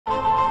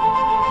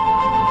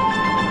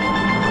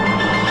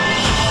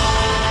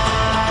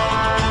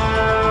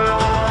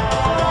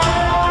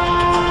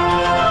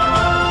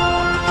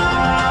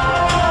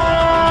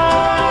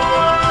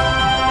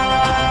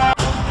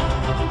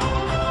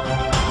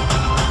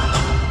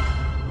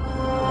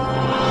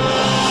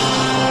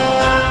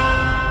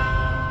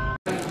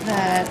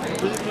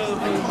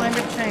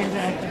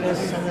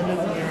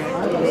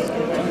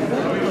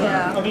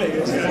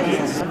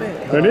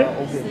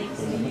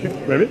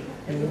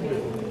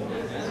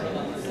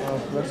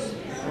Plus,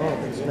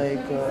 oh, it's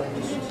like.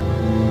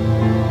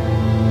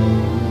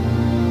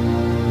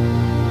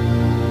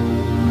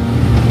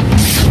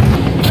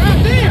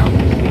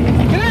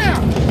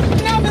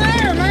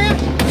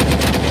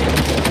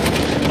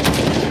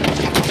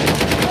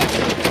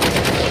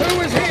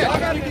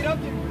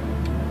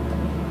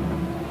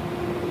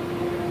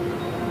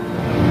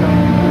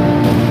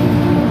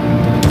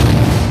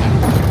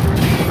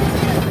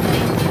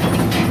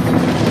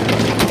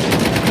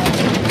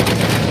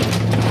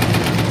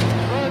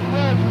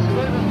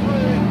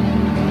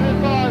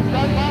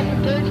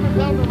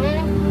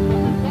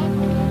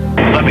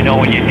 Let me know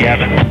when you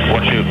have it.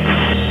 Won't you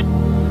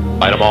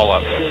light them all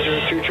up?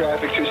 202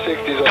 traffic,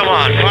 260s. Come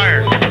on,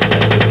 fire!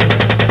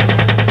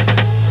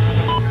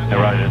 Hey,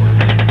 Roger.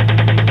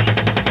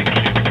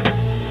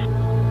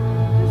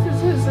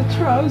 This is his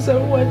trouser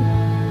one.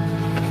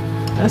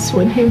 That's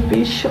when he'll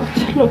be shot.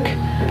 Look.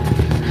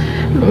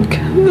 Look,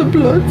 the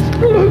blood.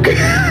 Look.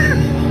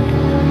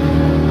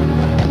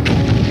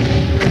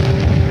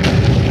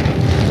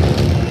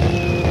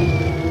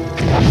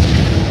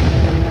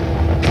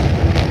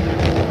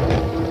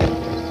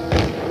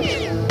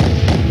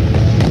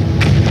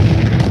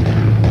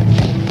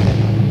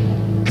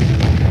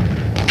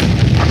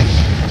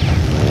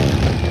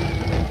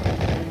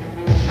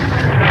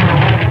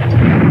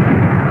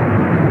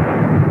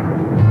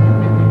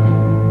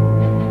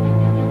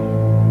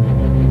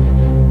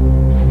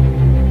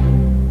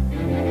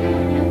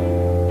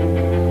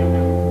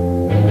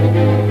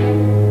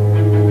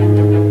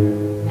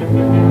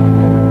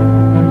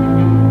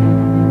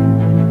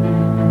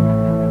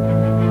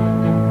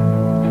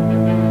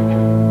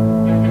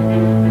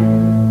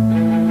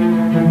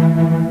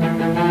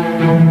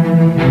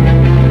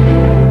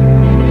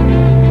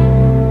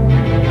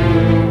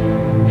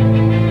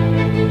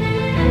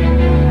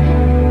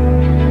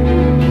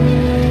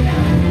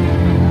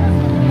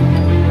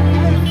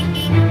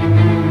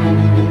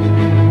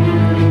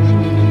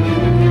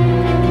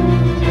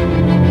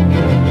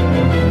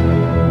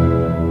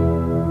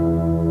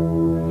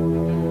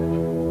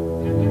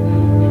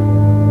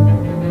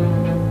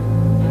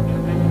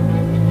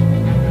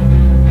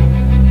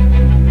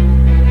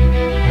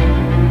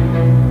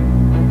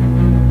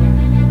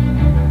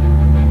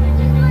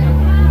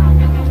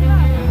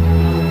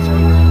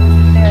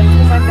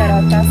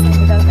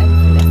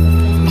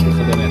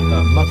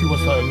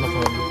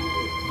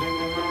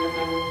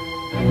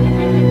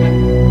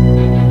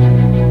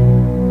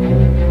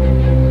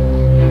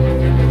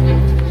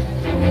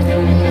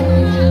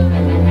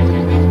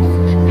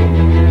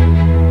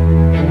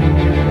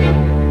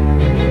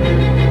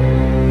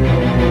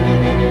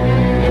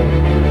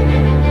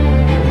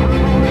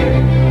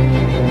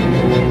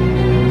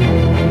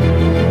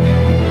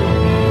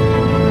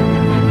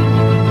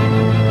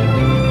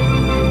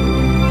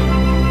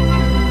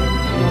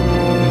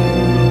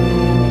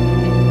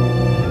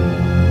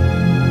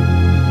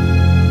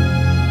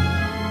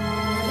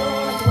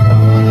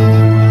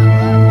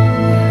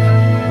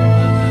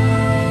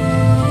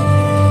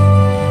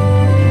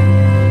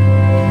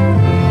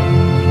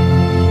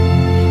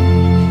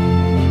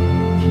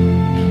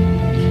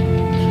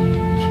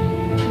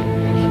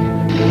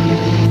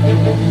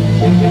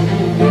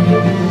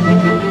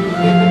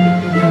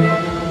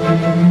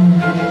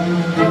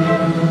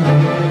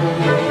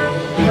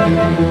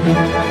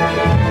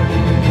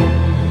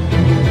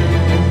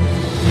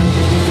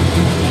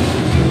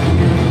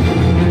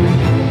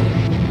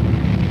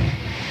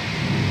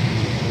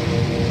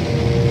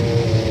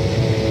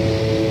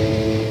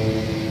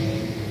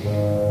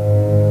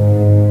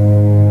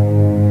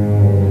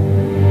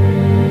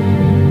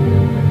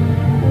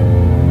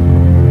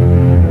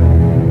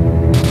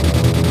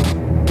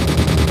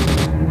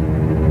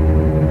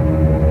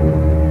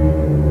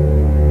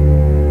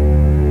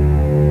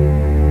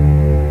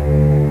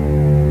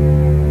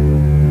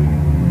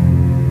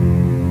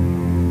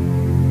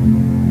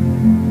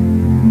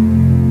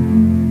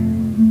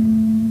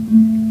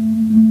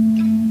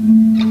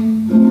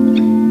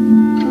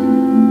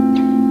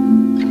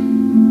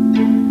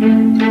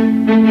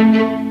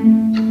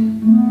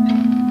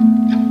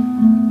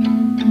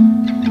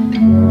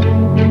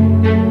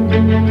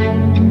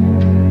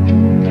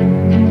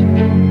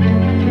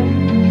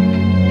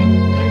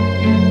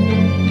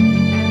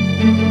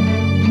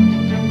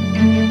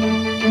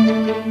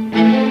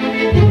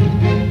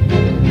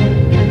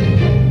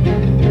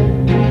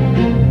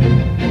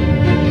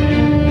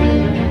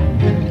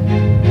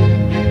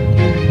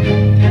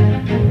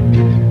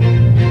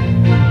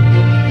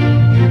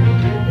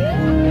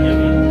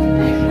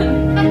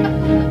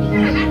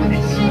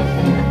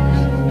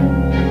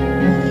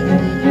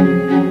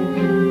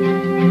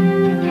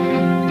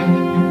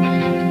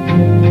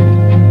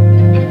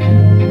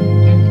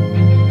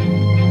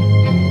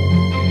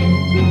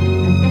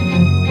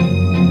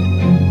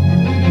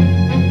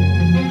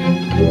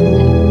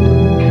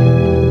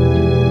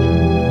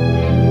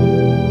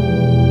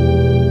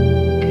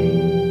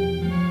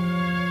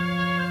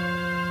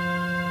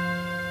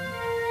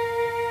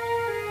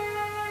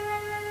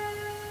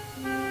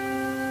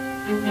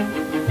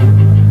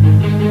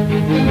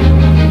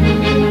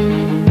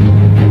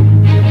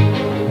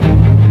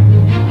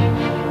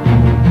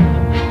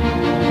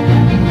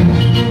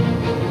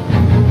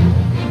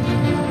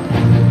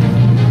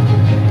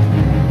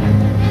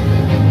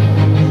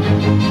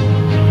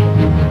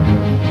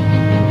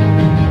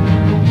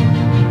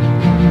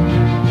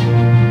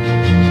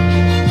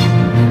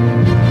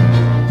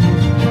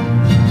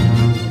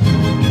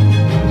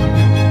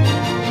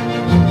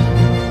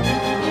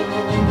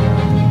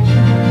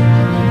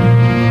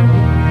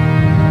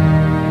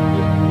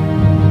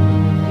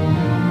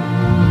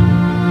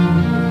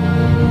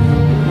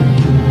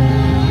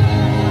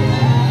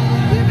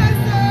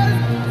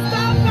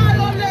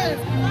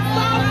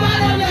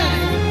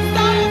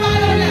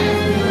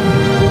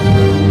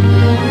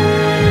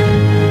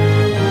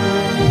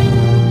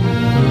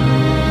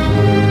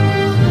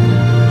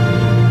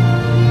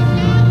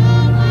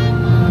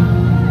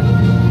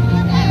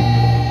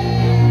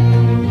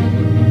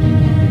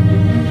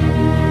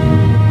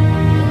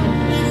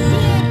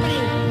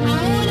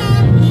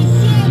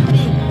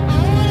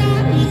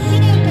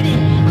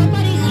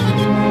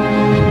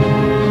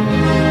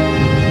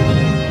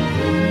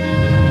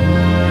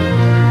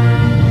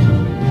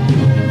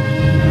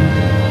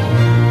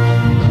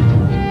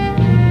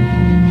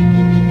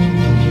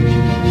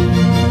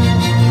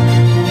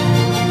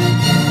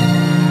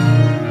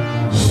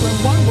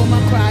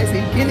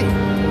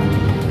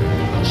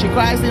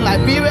 cries in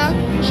Liberia,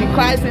 she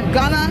cries in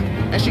Ghana,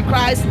 and she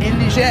cries in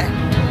Niger.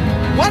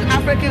 One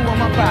African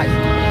woman cries,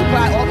 we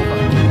cry all over.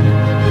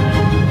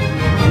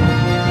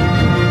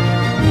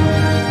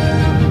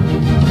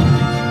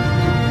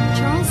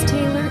 Charles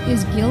Taylor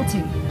is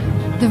guilty.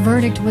 The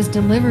verdict was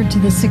delivered to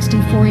the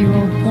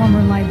 64-year-old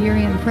former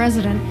Liberian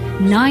president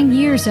 9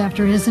 years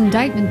after his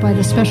indictment by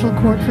the Special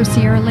Court for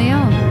Sierra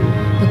Leone.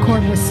 The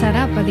court was set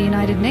up by the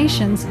United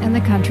Nations and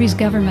the country's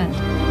government.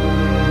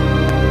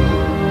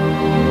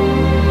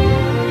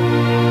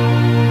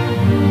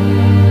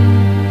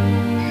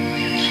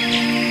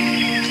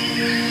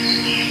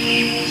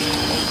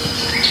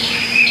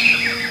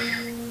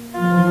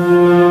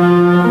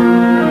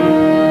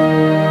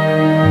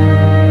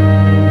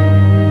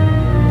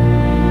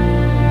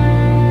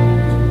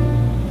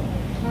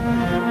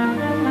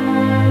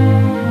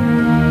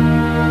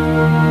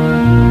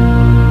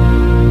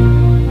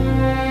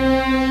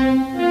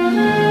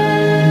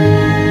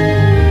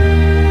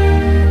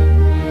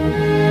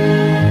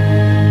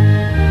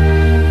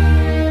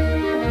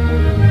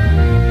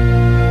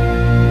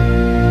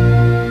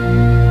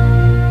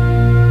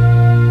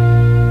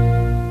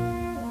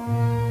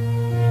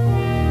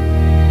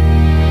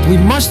 We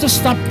must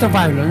stop the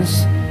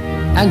violence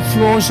and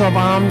flows of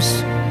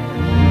arms.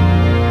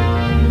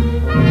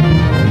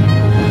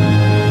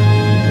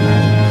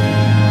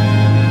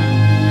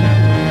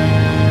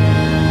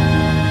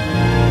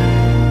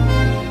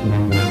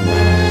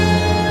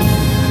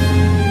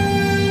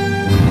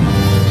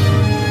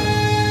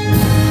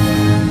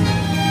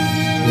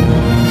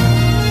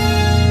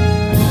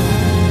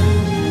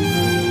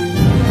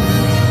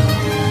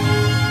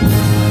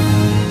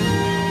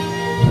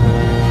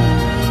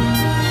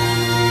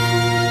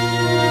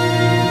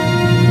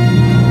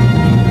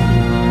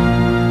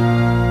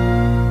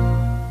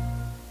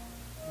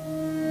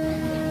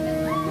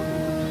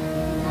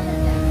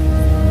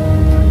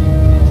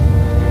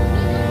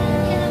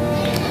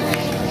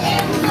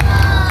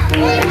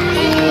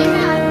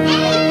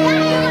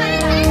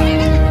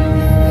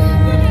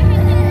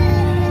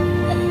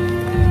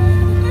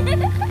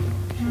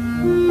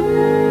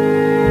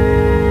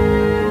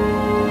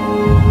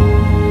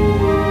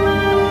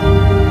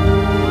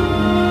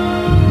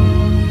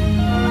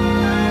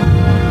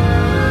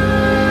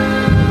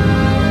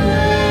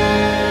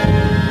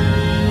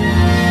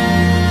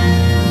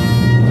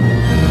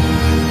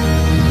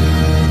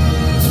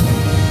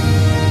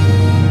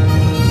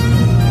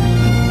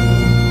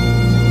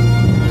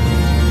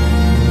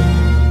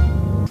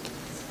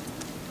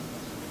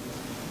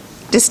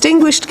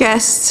 Distinguished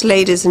guests,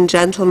 ladies and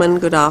gentlemen,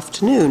 good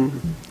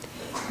afternoon.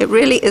 It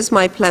really is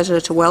my pleasure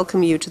to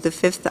welcome you to the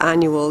 5th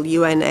Annual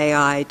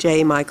UNAI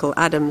J. Michael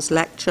Adams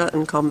Lecture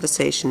and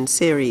Conversation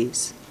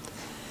Series.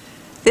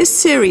 This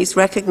series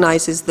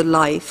recognizes the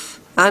life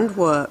and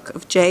work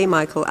of J.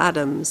 Michael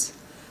Adams,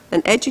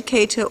 an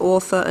educator,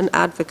 author, and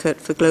advocate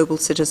for global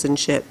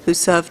citizenship who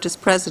served as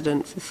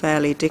president for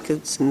Fairleigh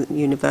Dickinson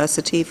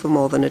University for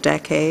more than a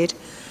decade,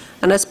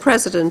 and as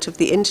president of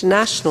the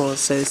International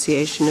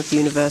Association of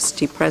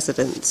University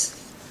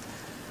Presidents.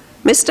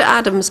 Mr.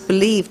 Adams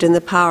believed in the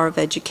power of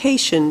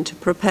education to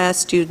prepare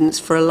students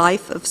for a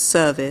life of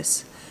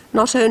service,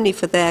 not only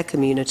for their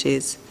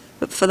communities,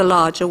 but for the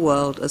larger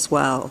world as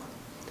well.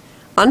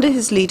 Under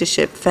his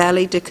leadership,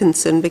 Fairleigh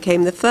Dickinson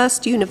became the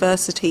first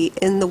university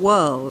in the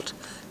world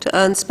to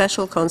earn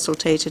special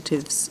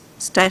consultative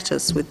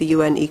status with the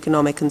UN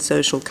Economic and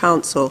Social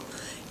Council,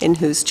 in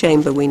whose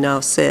chamber we now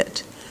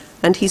sit,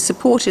 and he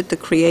supported the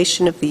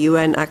creation of the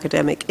UN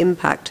Academic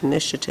Impact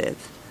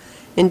Initiative.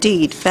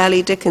 Indeed,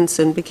 Fairleigh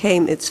Dickinson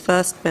became its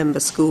first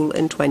member school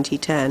in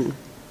 2010.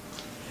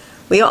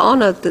 We are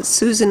honored that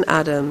Susan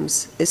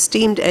Adams,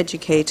 esteemed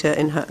educator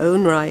in her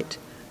own right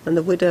and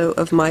the widow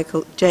of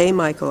J.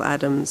 Michael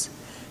Adams,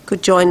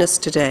 could join us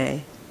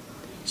today.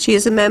 She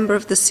is a member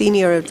of the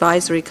Senior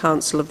Advisory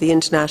Council of the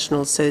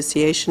International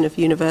Association of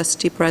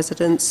University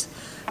Presidents,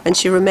 and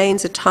she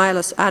remains a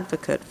tireless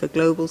advocate for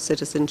global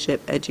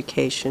citizenship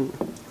education.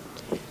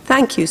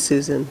 Thank you,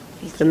 Susan,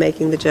 for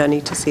making the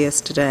journey to see us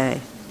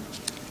today.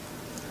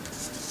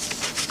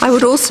 I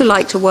would also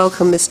like to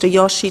welcome Mr.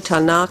 Yoshi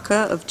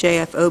Tanaka of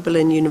JF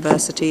Oberlin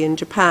University in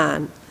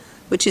Japan,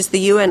 which is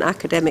the UN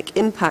Academic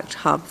Impact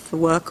Hub for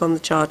work on the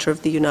Charter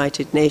of the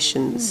United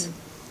Nations.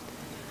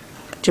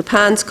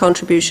 Japan's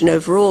contribution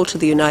overall to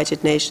the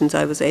United Nations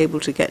I was able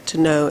to get to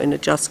know in a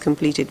just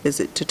completed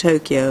visit to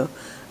Tokyo,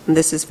 and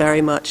this is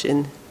very much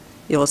in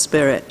your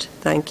spirit.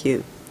 Thank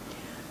you.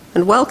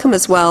 And welcome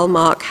as well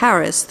Mark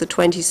Harris, the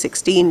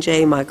 2016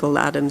 J. Michael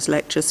Adams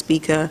Lecture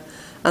speaker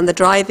and the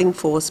driving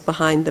force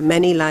behind the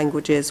Many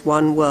Languages,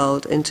 One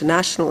World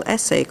International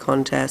Essay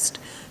Contest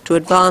to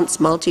advance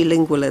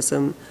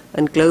multilingualism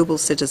and global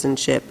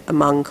citizenship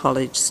among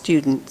college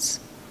students.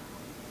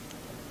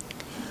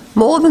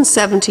 More than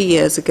 70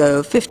 years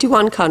ago,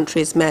 51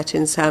 countries met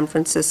in San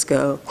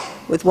Francisco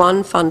with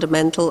one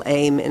fundamental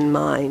aim in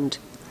mind: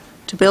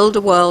 to build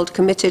a world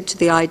committed to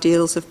the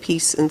ideals of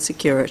peace and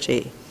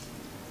security.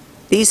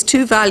 These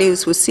two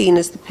values were seen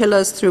as the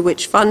pillars through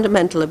which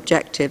fundamental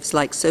objectives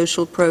like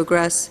social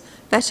progress,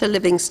 better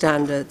living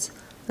standards,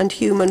 and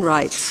human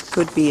rights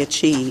could be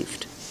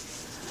achieved.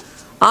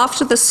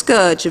 After the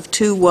scourge of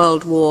 2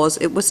 world wars,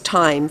 it was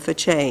time for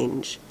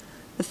change.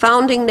 The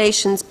founding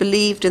nations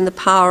believed in the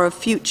power of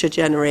future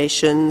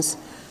generations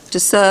to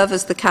serve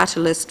as the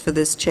catalyst for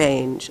this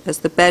change, as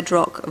the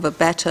bedrock of a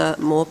better,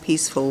 more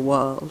peaceful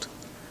world.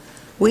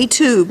 We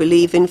too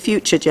believe in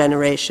future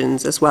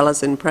generations as well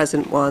as in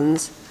present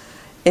ones,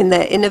 in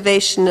their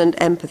innovation and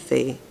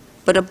empathy,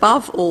 but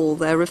above all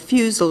their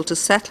refusal to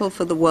settle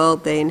for the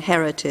world they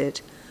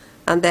inherited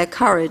and their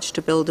courage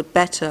to build a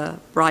better,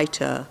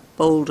 brighter,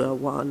 bolder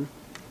one.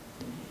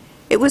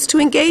 It was to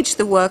engage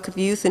the work of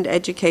youth and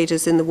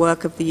educators in the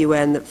work of the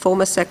UN that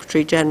former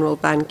Secretary General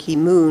Ban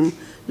Ki-moon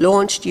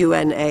launched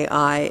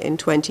UNAI in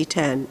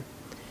 2010.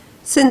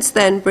 Since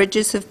then,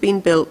 bridges have been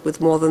built with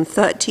more than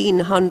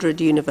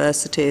 1,300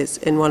 universities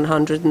in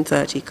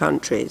 130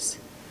 countries.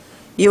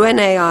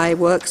 UNAI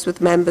works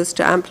with members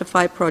to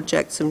amplify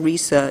projects and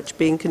research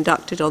being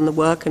conducted on the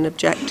work and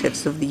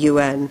objectives of the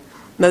UN,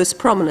 most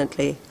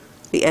prominently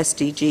the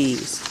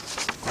SDGs.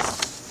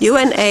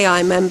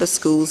 UNAI member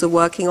schools are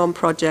working on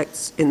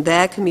projects in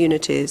their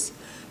communities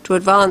to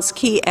advance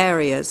key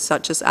areas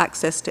such as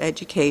access to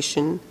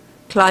education,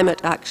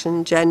 climate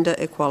action, gender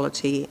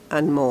equality,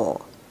 and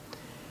more.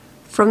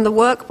 From the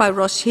work by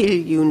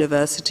Roskilde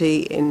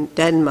University in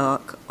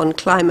Denmark on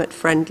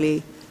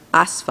climate-friendly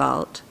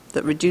asphalt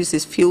that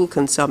reduces fuel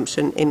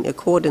consumption in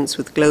accordance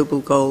with Global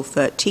Goal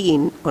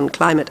 13 on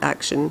climate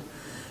action,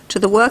 to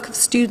the work of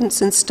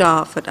students and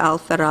staff at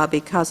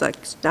Al-Farabi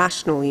Kazakh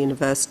National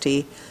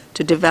University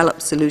to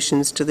develop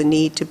solutions to the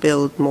need to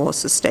build more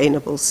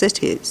sustainable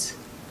cities.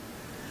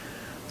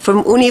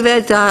 From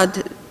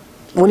Universidad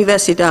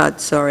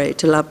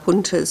to La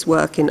Punta's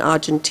work in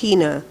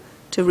Argentina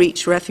to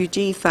reach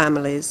refugee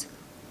families,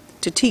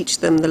 to teach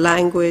them the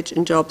language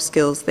and job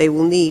skills they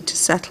will need to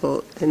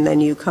settle in their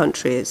new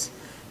countries,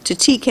 to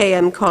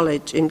TKM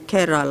College in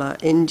Kerala,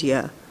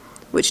 India,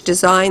 which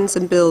designs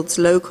and builds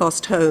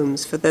low-cost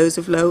homes for those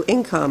of low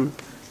income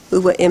who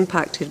were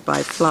impacted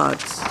by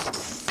floods.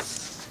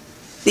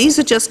 These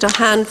are just a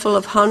handful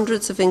of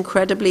hundreds of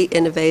incredibly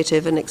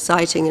innovative and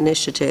exciting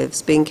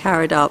initiatives being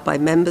carried out by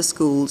member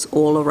schools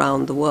all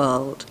around the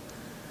world.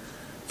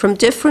 From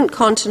different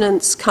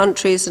continents,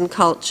 countries, and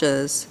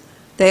cultures,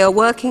 they are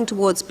working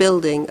towards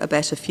building a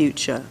better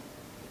future.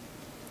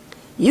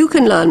 You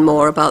can learn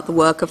more about the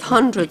work of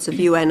hundreds of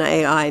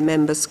UNAI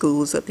member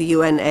schools at the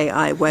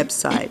UNAI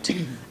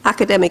website,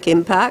 Academic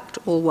Impact,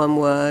 all one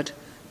word,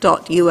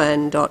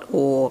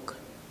 .un.org.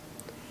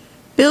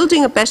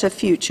 Building a better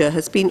future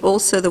has been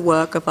also the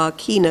work of our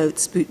keynote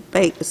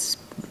speaker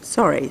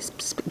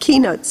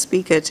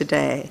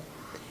today.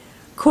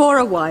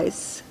 Cora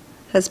Weiss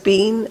has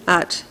been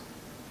at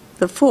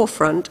the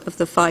forefront of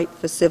the fight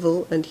for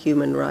civil and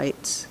human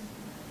rights,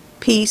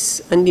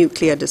 peace and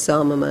nuclear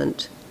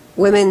disarmament,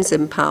 women's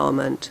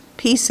empowerment,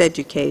 peace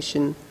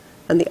education,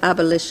 and the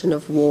abolition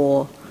of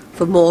war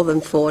for more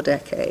than 4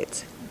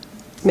 decades.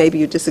 Maybe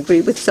you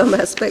disagree with some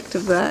aspect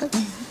of that.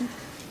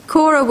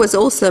 Cora was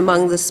also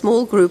among the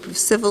small group of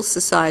civil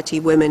society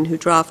women who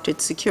drafted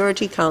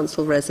Security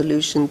Council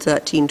Resolution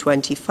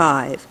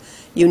 1325,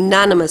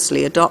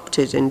 unanimously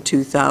adopted in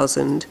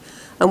 2000,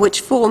 and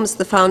which forms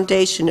the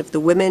foundation of the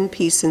Women,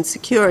 Peace and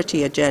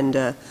Security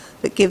agenda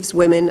that gives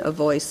women a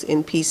voice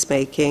in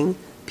peacemaking,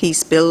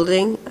 peace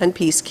building, and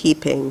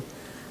peacekeeping,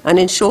 and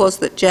ensures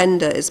that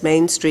gender is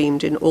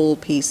mainstreamed in all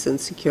peace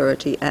and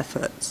security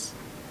efforts.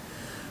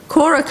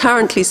 Cora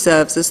currently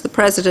serves as the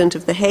president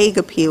of the Hague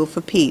Appeal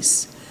for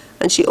Peace,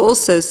 and she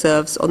also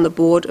serves on the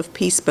board of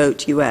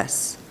Peaceboat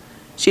US.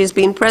 She has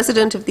been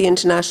president of the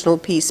International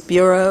Peace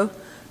Bureau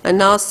and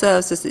now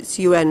serves as its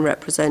UN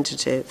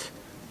representative.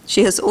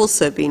 She has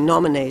also been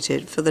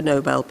nominated for the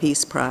Nobel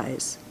Peace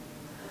Prize.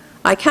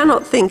 I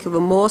cannot think of a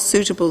more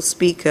suitable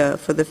speaker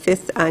for the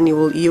 5th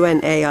annual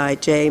UNAI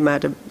J.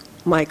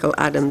 Michael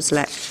Adams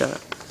Lecture.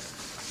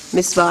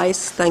 Ms.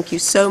 Weiss, thank you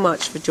so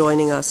much for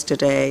joining us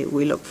today.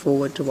 We look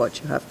forward to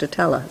what you have to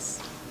tell us.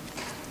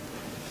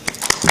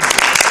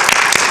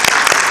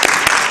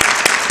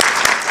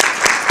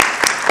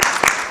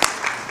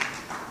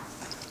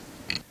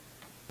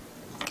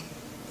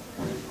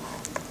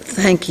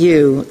 Thank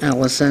you,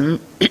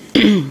 Alison.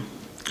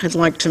 I'd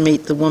like to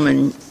meet the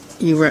woman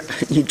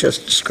you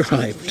just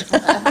described.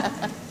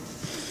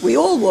 We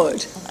all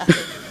would.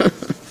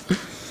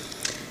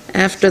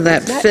 After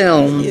that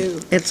film,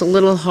 it's a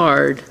little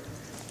hard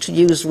to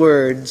use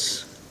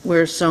words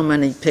where so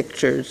many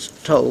pictures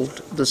told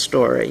the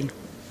story.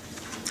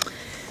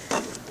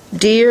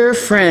 Dear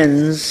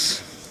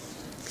friends,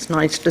 it's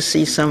nice to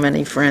see so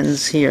many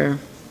friends here.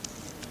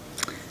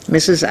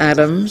 Mrs.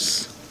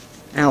 Adams,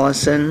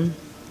 Alison,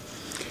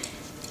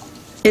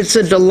 it's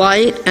a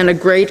delight and a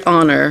great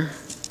honor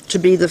to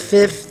be the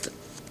 5th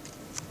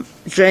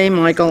J.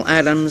 Michael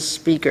Adams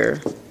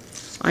speaker.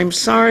 I'm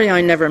sorry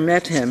I never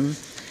met him,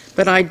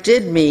 but I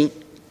did meet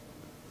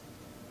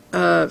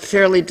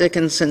Fairleigh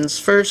Dickinson's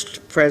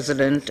first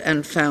president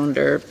and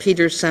founder,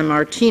 Peter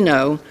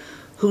Sammartino,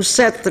 who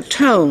set the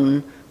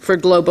tone for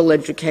global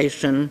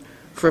education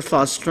for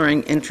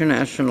fostering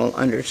international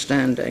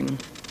understanding.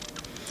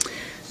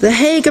 The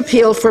Hague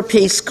Appeal for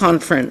Peace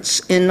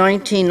Conference in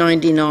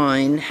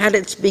 1999 had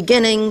its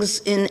beginnings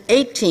in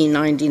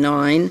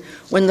 1899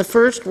 when the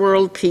First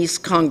World Peace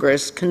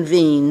Congress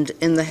convened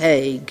in The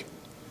Hague.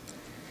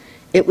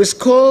 It was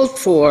called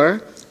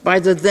for by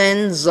the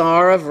then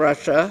Tsar of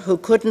Russia, who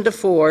couldn't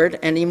afford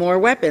any more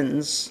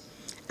weapons,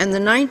 and the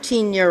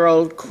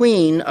 19-year-old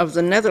Queen of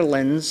the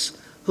Netherlands,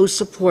 who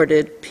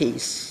supported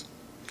peace.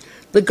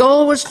 The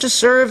goal was to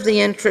serve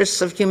the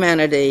interests of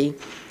humanity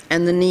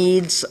and the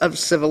needs of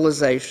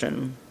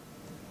civilization.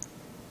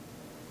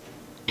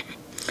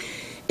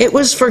 It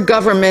was for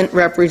government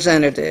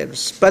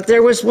representatives, but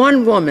there was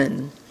one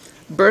woman,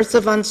 Bertha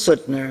von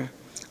Suttner,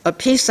 a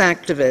peace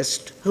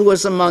activist, who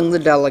was among the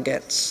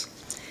delegates.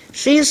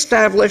 She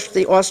established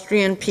the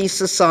Austrian Peace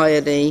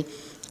Society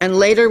and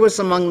later was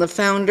among the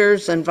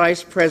founders and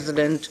vice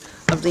president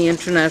of the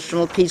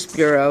International Peace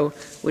Bureau,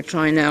 which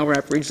I now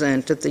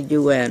represent at the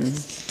UN.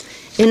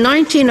 In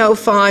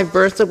 1905,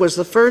 Bertha was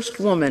the first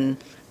woman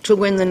to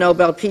win the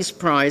Nobel Peace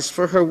Prize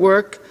for her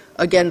work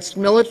against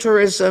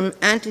militarism,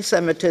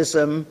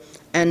 anti-Semitism,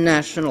 and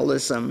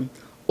nationalism,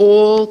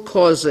 all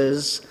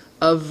causes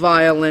of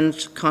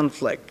violent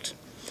conflict.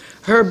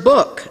 Her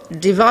book,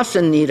 Die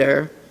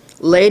Waffennieder,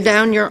 Lay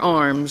Down Your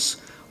Arms,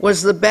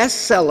 was the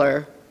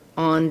bestseller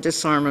on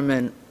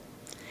disarmament.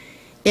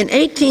 In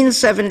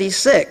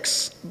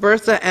 1876,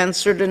 Bertha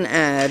answered an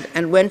ad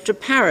and went to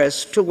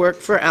Paris to work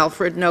for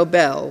Alfred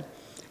Nobel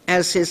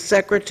as his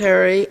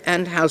secretary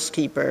and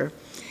housekeeper.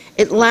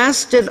 It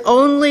lasted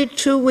only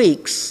 2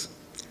 weeks,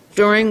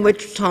 during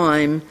which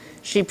time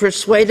she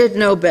persuaded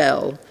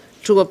Nobel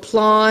to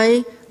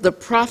apply the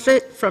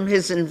profit from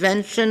his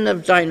invention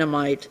of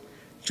dynamite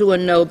to a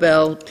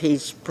Nobel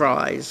Peace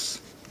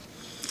Prize.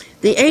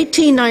 The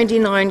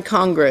 1899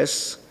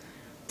 Congress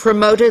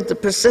promoted the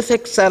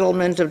Pacific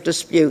settlement of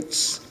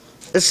disputes,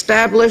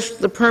 established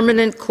the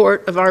Permanent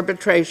Court of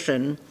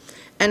Arbitration,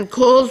 and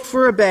called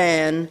for a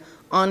ban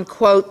on,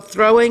 quote,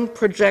 throwing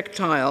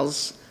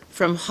projectiles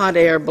from hot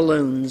air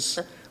balloons,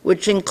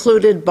 which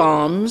included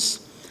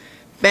bombs,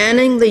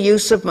 banning the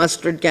use of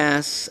mustard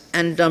gas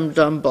and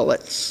dum-dum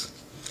bullets.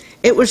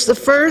 It was the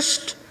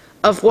first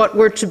of what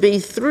were to be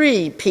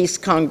 3 peace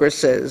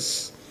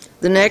congresses.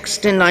 The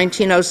next, in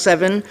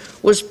 1907,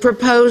 was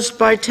proposed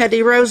by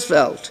Teddy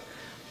Roosevelt,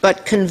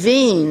 but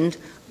convened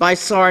by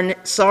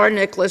Tsar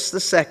Nicholas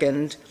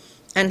II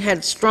and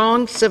had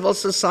strong civil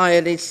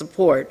society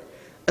support,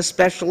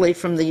 especially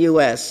from the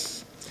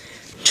US.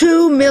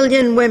 2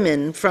 million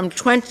women from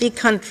 20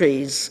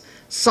 countries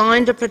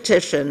signed a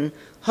petition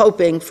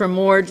hoping for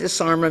more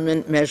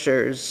disarmament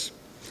measures.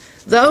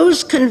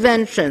 Those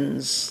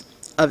conventions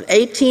of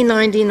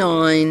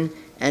 1899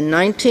 and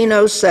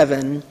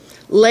 1907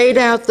 laid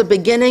out the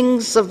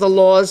beginnings of the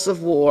laws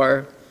of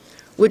war,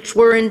 which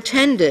were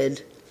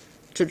intended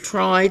to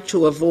try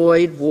to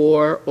avoid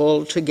war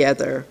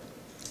altogether,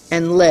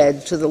 and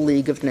led to the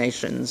League of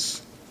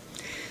Nations.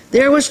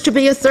 There was to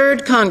be a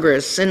 3rd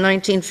Congress in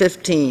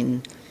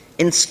 1915.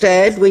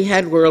 Instead, we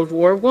had World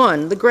War I,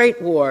 the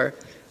Great War,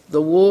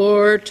 the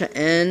war to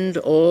end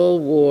all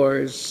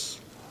wars.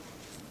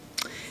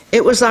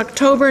 It was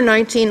October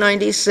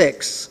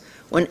 1996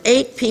 when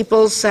 8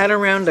 people sat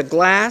around a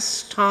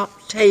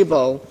glass-topped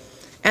table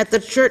at the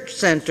church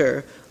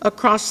center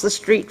across the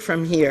street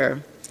from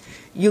here.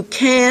 You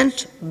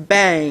can't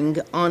bang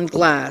on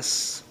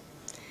glass.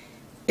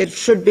 It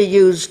should be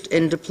used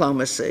in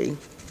diplomacy.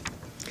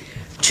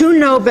 2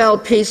 Nobel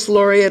Peace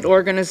Laureate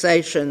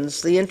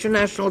organizations, the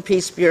International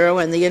Peace Bureau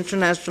and the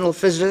International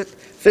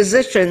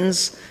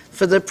Physicians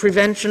for the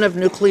Prevention of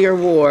Nuclear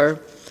War,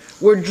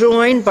 were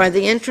joined by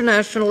the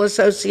International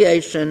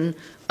Association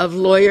of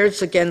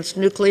Lawyers Against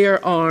Nuclear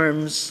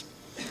Arms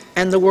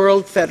and the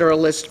World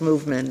Federalist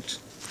Movement.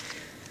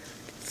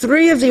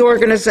 3 of the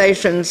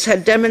organizations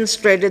had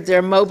demonstrated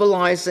their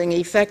mobilizing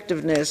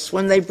effectiveness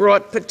when they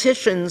brought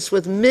petitions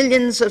with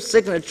millions of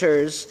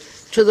signatures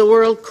to the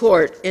World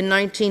Court in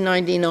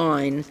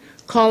 1999,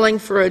 calling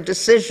for a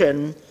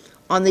decision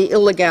on the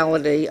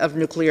illegality of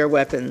nuclear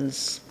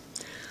weapons.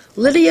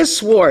 Lydia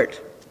Swart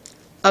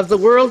of the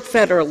World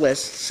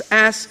Federalists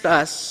asked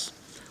us,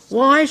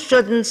 why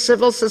shouldn't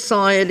civil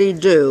society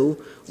do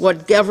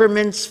what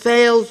governments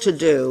failed to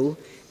do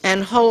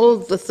and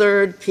hold the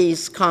 3rd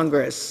Peace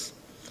Congress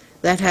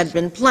that had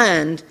been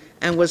planned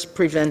and was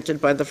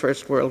prevented by the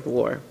First World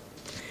War?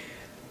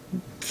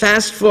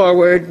 Fast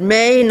forward,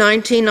 May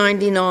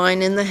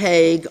 1999 in The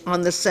Hague,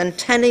 on the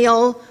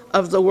centennial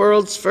of the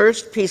world's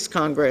first Peace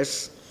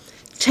Congress,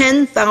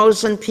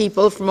 10,000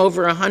 people from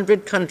over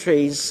 100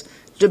 countries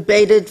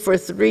debated for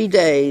 3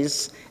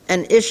 days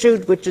and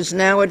issued, which is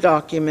now a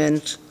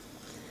document,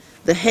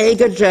 The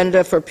Hague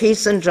Agenda for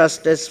Peace and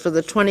Justice for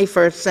the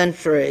 21st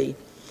Century.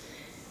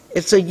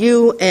 It's a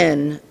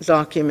UN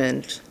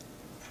document,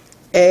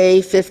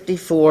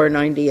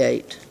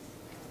 A5498.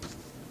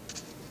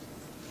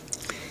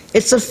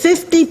 It's a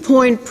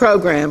 50-point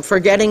program for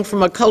getting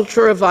from a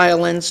culture of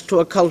violence to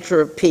a culture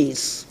of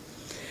peace.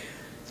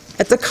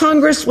 At the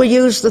Congress, we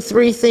used the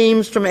three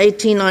themes from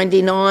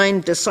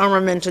 1899: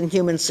 disarmament and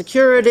human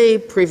security,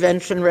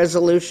 prevention,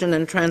 resolution,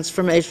 and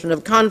transformation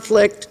of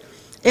conflict,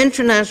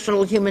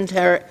 international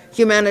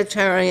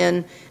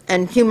humanitarian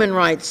and human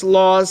rights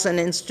laws and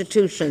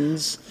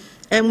institutions,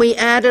 and we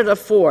added a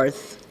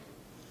fourth: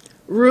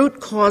 root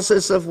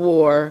causes of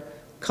war,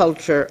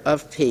 culture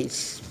of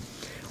peace.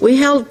 We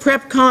held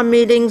PrepCom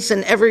meetings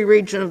in every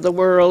region of the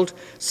world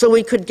so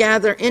we could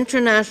gather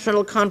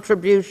international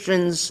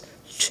contributions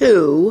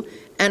to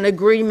an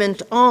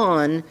agreement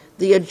on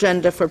the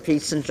agenda for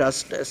peace and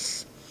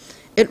justice.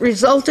 It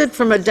resulted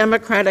from a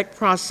democratic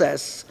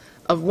process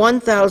of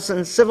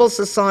 1,000 civil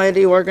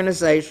society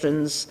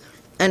organizations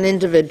and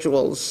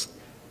individuals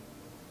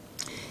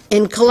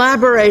in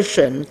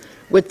collaboration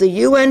with the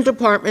UN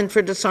Department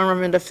for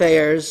Disarmament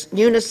Affairs,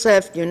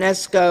 UNICEF,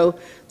 UNESCO,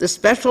 the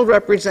Special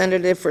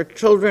Representative for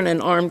Children in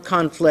Armed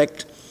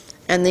Conflict,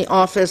 and the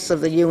Office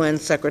of the UN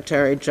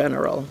Secretary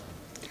General.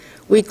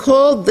 We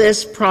called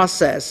this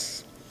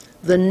process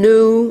the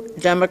New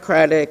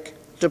Democratic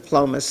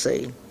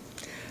Diplomacy.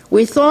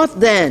 We thought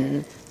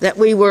then that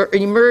we were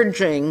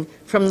emerging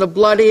from the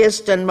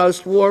bloodiest and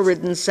most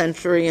war-ridden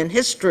century in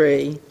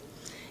history.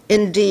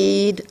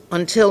 Indeed,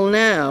 until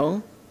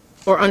now,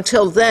 or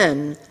until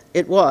then,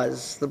 it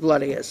was the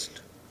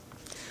bloodiest.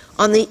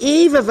 On the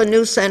eve of a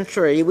new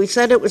century, we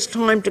said it was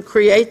time to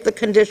create the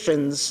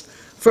conditions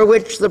for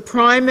which the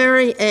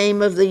primary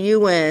aim of the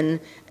UN,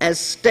 as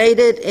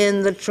stated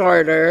in the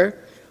Charter,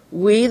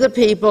 we the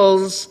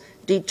peoples,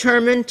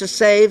 determined to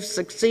save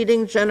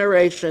succeeding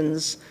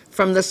generations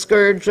from the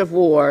scourge of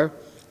war,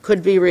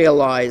 could be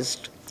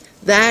realized.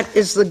 That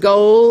is the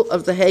goal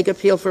of the Hague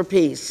Appeal for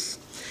Peace.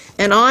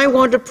 And I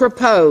want to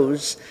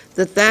propose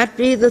that that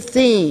be the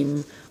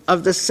theme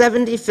of the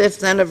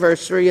 75th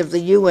anniversary of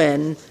the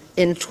UN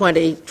in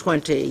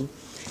 2020.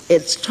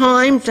 It's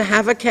time to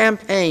have a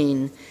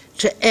campaign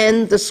to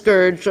end the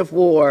scourge of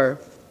war.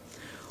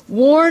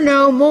 War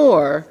no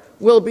more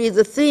will be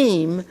the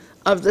theme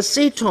of the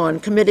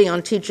CETON, Committee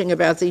on Teaching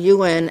About the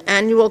UN,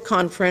 annual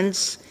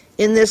conference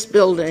in this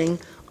building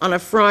on a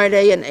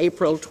Friday in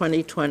April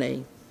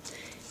 2020.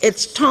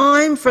 It's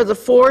time for the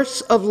force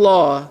of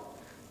law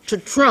to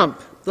trump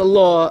the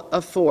law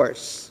of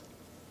force.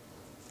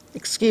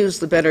 Excuse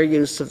the better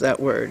use of that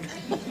word.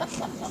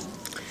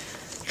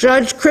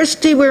 Judge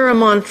Christy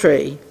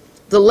Weeramantry,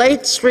 the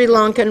late Sri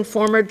Lankan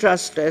former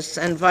justice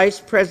and vice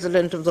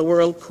president of the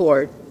World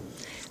Court,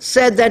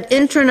 said that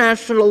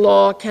international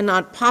law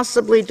cannot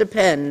possibly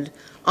depend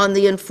on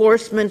the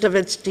enforcement of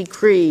its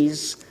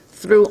decrees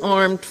through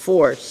armed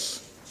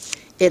force.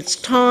 It's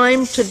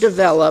time to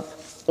develop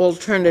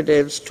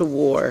alternatives to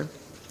war.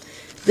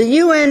 The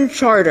UN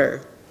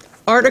Charter,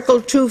 Article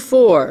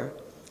 2.4,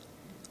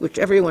 which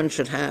everyone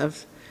should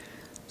have,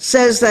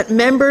 says that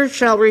members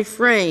shall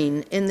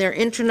refrain in their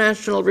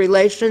international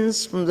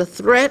relations from the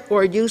threat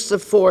or use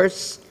of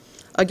force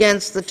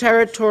against the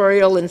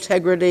territorial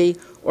integrity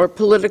or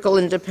political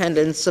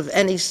independence of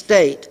any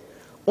state,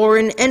 or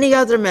in any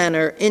other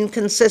manner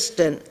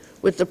inconsistent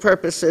with the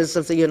purposes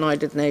of the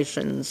United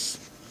Nations.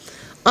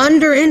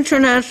 Under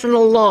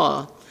international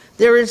law,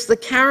 there is the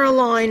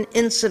Caroline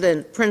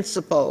Incident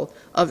Principle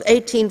of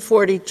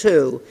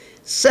 1842.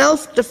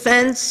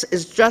 Self-defense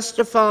is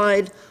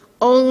justified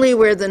only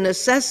where the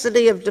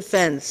necessity of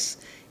defense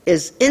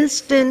is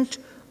instant,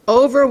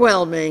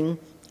 overwhelming,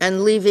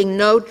 and leaving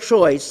no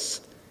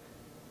choice,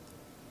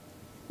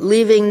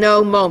 leaving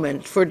no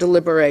moment for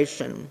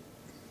deliberation.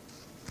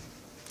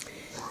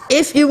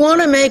 If you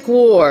want to make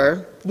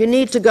war, you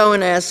need to go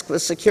and ask the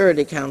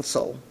Security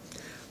Council.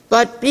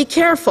 But be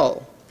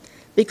careful,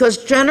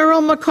 because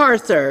General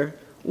MacArthur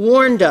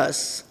warned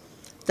us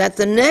that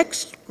the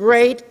next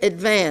great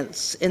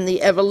advance in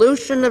the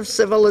evolution of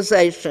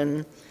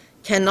civilization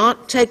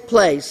cannot take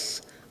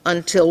place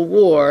until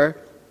war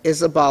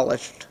is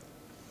abolished.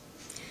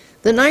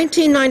 The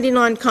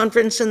 1999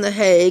 conference in The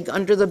Hague,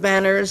 under the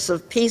banners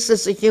of Peace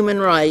is a Human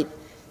Right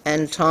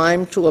and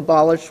Time to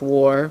Abolish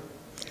War,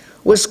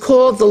 was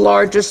called the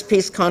largest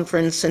peace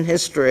conference in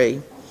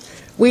history.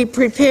 We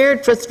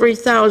prepared for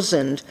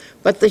 3,000,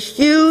 but the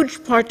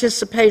huge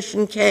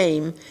participation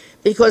came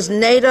because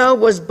NATO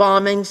was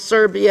bombing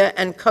Serbia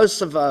and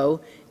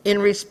Kosovo in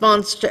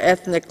response to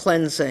ethnic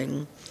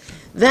cleansing.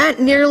 That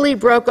nearly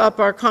broke up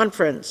our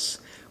conference.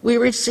 We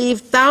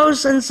received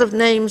thousands of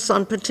names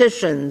on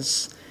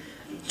petitions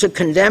to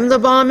condemn the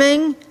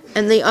bombing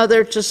and the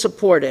other to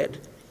support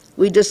it.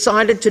 We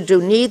decided to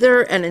do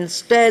neither and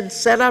instead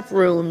set up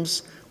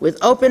rooms with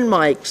open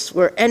mics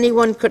where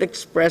anyone could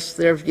express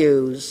their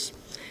views.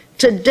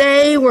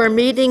 Today we're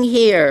meeting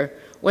here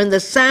when the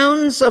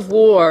sounds of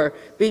war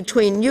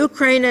between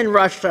Ukraine and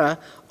Russia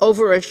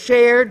over a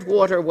shared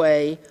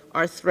waterway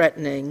are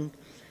threatening.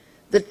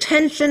 The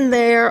tension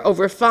there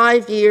over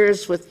 5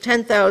 years with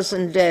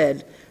 10,000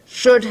 dead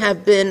should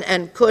have been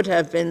and could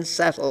have been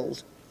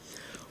settled.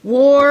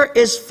 War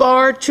is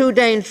far too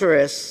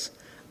dangerous,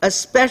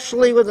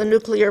 especially with a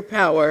nuclear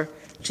power,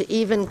 to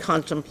even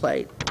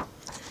contemplate.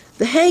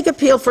 The Hague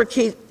Appeal for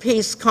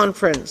Peace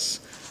Conference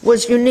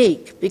was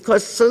unique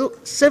because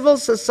civil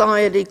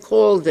society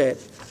called it,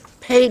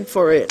 paid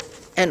for it,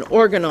 and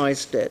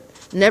organized it,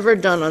 never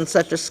done on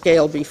such a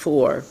scale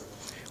before.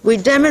 We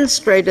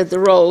demonstrated the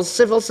role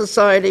civil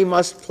society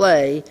must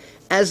play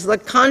as the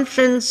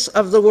conscience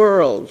of the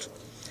world.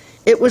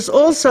 It was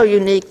also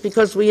unique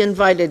because we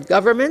invited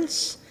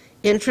governments,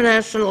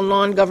 international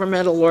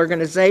non-governmental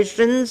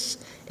organizations,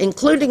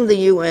 including the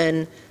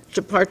UN,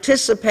 to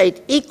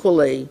participate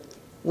equally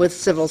with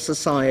civil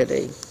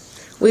society.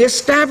 We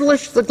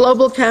established the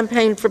Global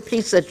Campaign for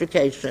Peace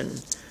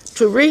Education.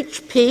 To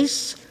reach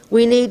peace,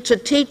 we need to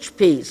teach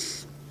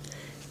peace.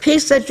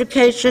 Peace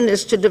education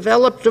is to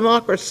develop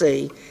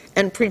democracy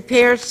and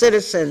prepare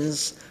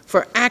citizens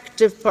for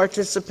active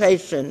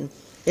participation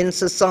in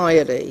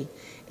society.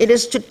 It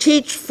is to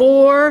teach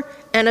for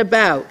and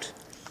about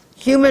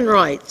human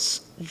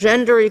rights,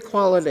 gender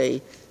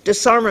equality,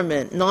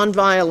 disarmament,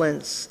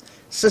 nonviolence,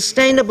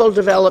 sustainable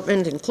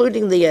development,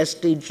 including the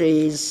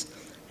SDGs,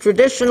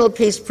 traditional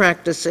peace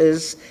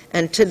practices,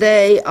 and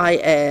today I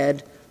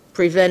add,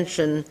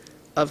 prevention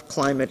of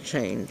climate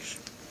change.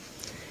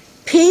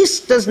 Peace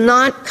does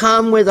not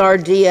come with our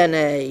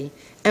DNA,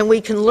 and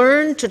we can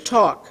learn to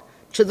talk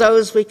to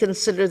those we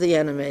consider the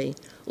enemy,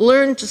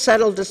 learn to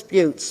settle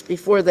disputes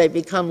before they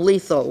become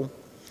lethal.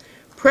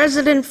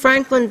 President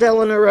Franklin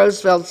Delano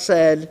Roosevelt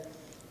said,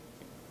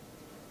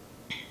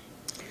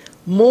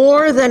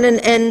 "More than an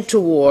end to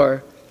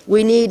war,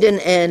 we need an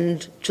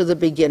end to the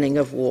beginning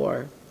of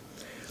war."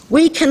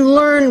 We can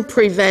learn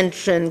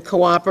prevention,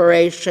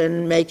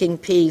 cooperation, making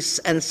peace,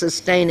 and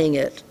sustaining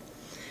it.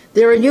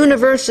 There are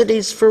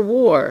universities for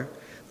war,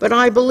 but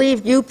I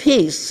believe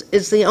UPeace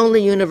is the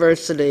only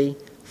university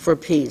for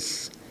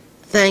peace.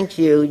 Thank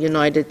you,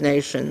 United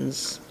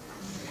Nations.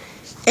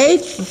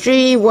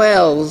 H.G.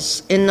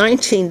 Wells in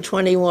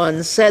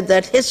 1921 said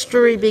that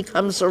history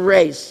becomes a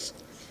race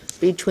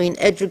between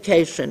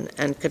education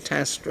and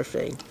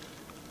catastrophe.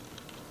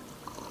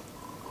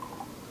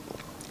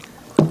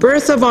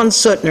 Bertha von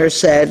Suttner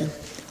said,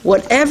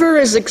 "Whatever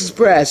is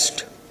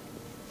expressed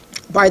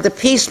by the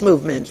peace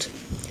movement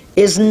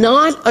is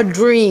not a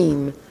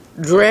dream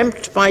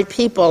dreamt by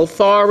people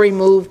far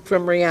removed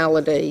from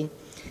reality.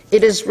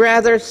 It is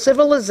rather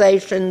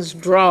civilization's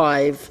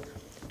drive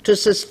to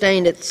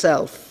sustain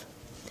itself.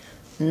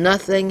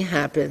 Nothing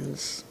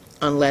happens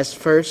unless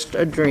first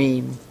a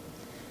dream,"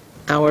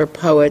 our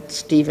poet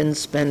Stephen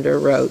Spender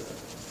wrote.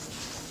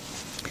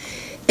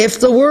 "If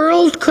the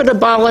world could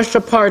abolish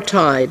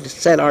apartheid,"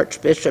 said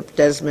Archbishop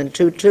Desmond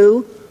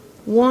Tutu,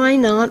 "why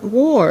not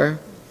war?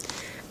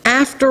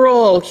 After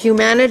all,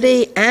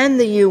 humanity and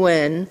the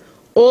UN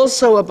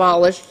also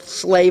abolished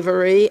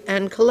slavery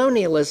and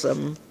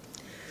colonialism.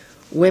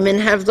 Women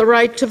have the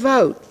right to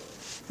vote.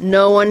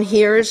 No one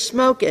here is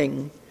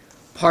smoking.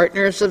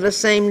 Partners of the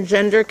same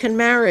gender can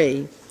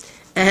marry.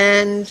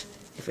 And,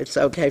 if it's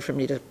okay for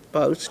me to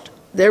boast,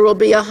 there will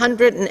be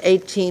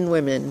 118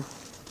 women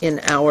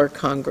in our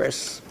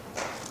Congress.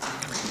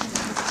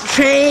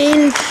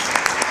 Change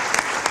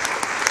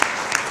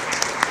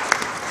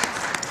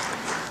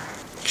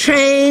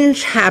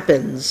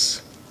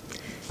happens.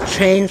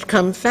 Change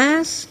comes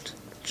fast,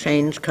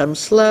 change comes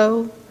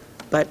slow,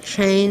 but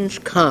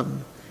change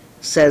come,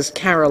 says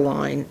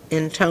Caroline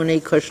in Tony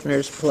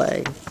Kushner's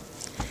play.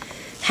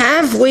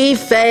 Have we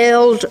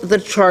failed the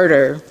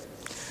Charter?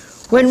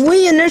 When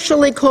we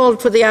initially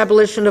called for the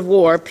abolition of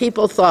war,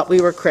 people thought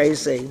we were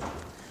crazy.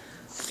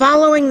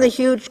 Following the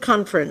huge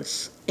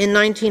conference in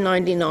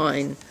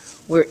 1999,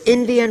 where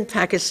Indian,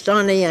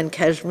 Pakistani, and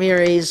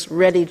Kashmiris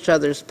read each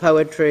other's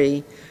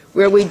poetry,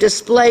 where we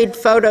displayed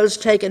photos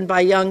taken by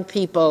young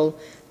people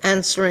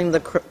answering the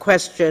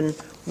question,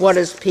 what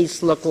does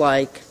peace look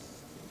like?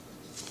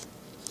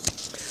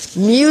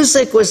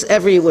 Music was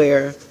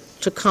everywhere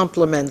to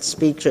complement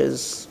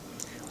speeches.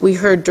 We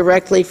heard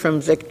directly from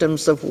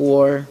victims of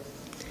war.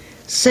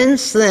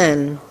 Since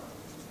then,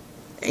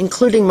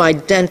 including my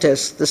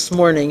dentist this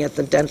morning at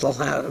the dental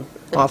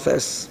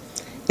office,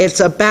 it's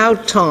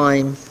about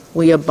time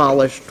we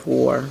abolished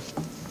war.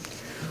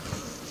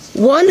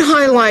 One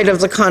highlight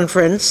of the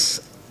conference,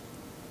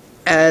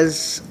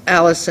 as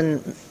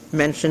Allison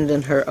mentioned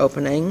in her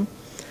opening,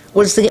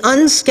 was the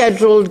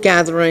unscheduled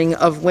gathering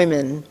of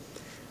women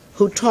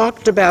who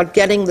talked about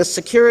getting the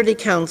Security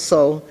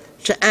Council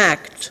to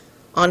act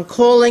on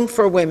calling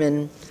for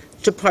women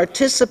to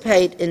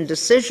participate in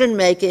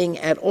decision-making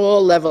at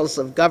all levels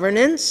of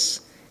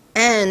governance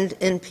and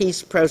in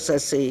peace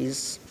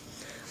processes.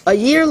 A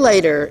year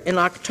later, in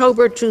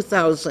October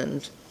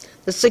 2000,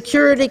 the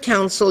Security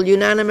Council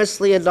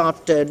unanimously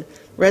adopted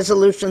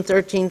Resolution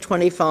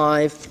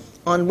 1325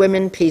 on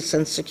women, peace,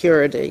 and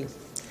security.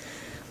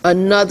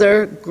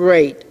 Another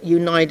great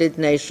United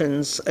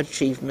Nations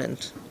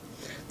achievement.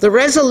 The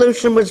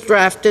resolution was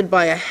drafted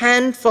by a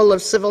handful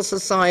of civil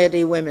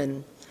society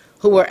women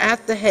who were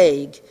at The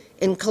Hague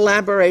in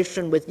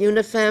collaboration with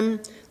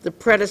UNIFEM, the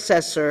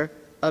predecessor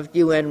of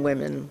UN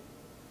Women.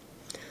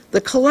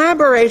 The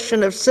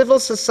collaboration of civil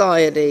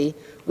society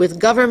with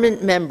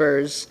government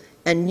members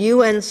and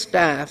UN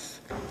staff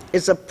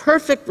is a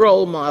perfect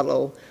role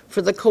model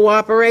for the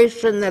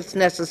cooperation that's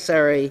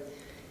necessary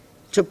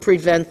to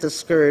prevent the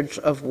scourge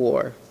of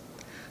war.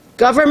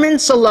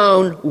 Governments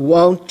alone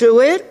won't do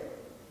it,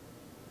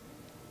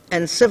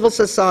 and civil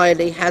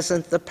society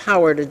hasn't the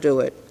power to do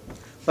it.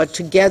 But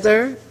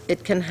together,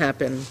 it can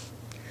happen.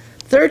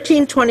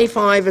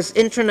 1325 is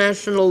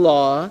international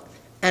law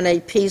and a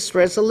peace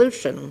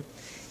resolution.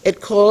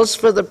 It calls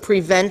for the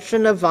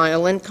prevention of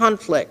violent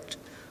conflict,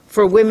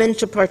 for women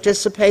to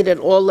participate at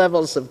all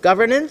levels of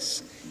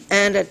governance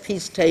and at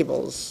peace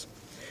tables.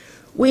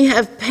 We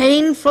have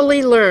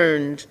painfully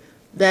learned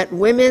that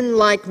women,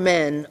 like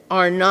men,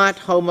 are not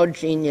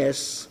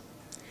homogeneous.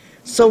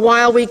 So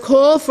while we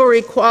call for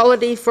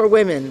equality for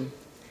women,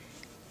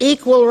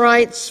 equal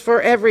rights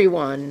for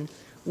everyone,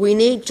 we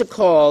need to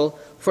call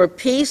for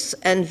peace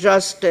and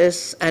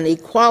justice and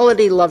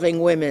equality-loving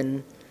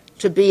women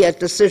to be at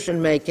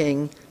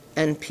decision-making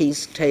and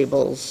peace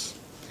tables.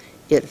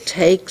 It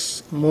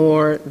takes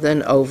more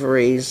than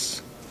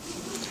ovaries.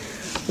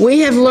 We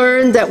have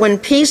learned that when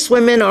peace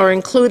women are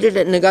included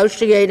in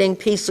negotiating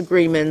peace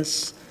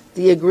agreements,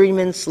 the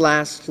agreements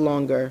last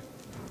longer.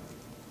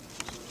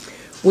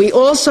 We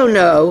also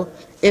know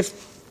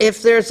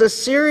if there's a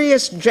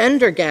serious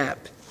gender gap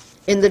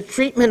in the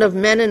treatment of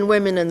men and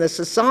women in the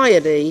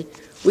society,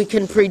 we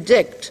can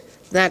predict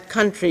that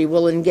country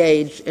will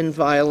engage in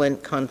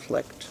violent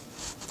conflict.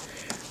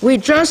 We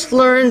just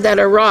learned that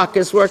Iraq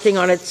is working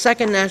on its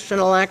second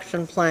National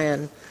Action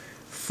Plan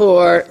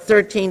for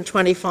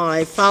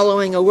 1325,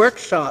 following a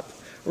workshop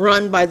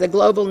run by the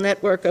Global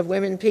Network of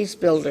Women Peace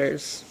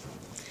Builders,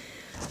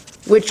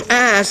 which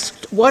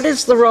asked, what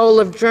is the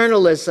role of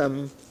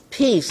journalism,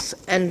 peace,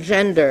 and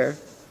gender?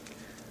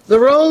 The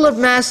role of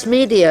mass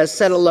media,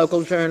 said a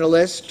local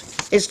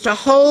journalist, is to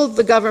hold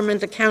the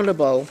government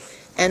accountable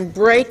and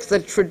break the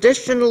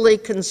traditionally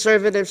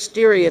conservative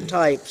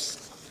stereotypes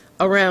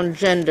around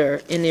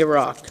gender in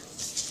Iraq.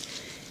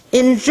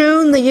 In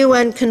June, the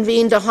UN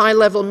convened a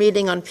high-level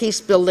meeting on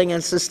peace building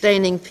and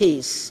sustaining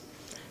peace.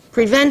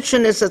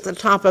 Prevention is at the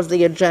top of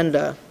the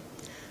agenda.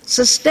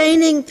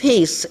 Sustaining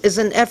peace is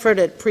an effort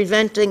at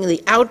preventing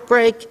the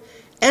outbreak,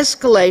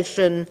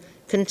 escalation,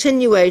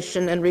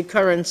 continuation, and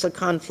recurrence of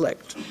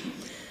conflict.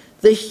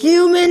 The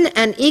human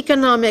and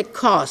economic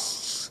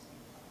costs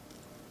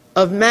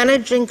of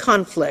managing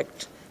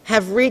conflict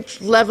have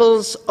reached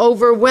levels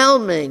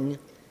overwhelming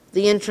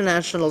the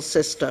international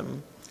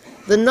system.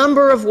 The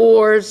number of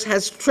wars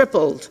has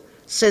tripled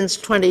since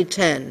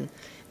 2010,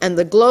 and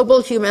the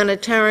global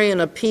humanitarian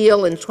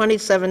appeal in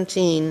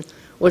 2017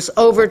 was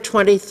over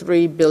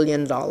 $23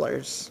 billion.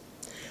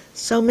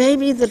 So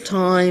maybe the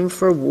time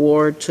for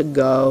war to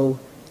go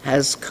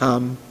has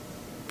come.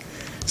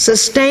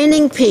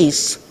 Sustaining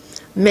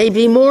peace may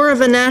be more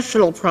of a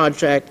national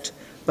project,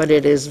 but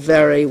it is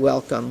very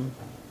welcome.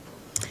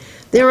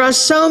 There are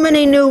so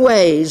many new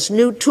ways,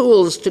 new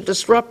tools to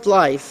disrupt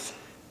life,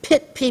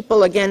 pit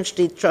people against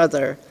each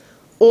other,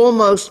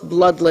 almost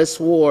bloodless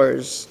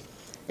wars,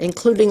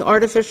 including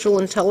artificial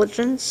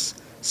intelligence,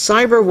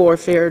 cyber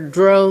warfare,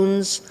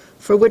 drones,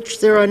 for which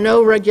there are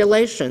no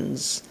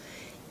regulations.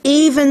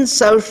 Even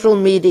social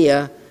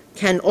media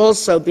can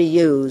also be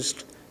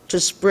used to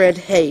spread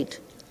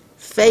hate,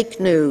 fake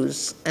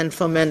news, and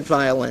foment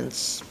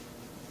violence.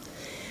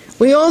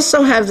 We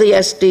also have the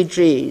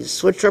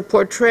SDGs, which are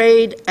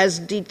portrayed as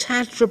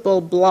detachable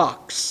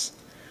blocks,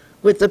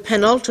 with the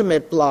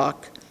penultimate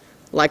block,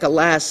 like a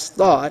last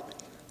thought,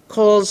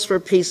 calls for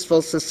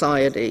peaceful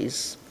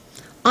societies.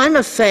 I'm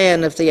a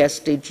fan of the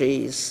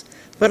SDGs,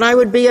 but I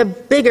would be a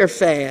bigger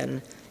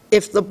fan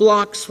if the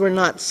blocks were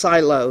not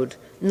siloed,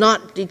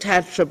 not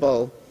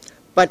detachable,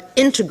 but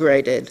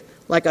integrated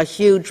like a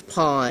huge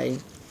pie.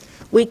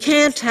 We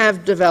can't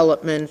have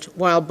development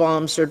while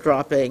bombs are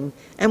dropping,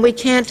 and we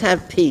can't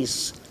have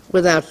peace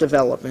without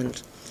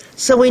development.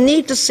 So we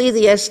need to see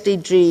the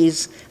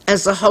SDGs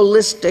as a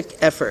holistic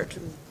effort.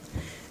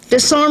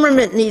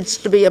 Disarmament needs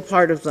to be a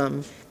part of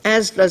them,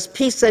 as does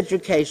peace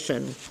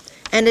education.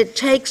 And it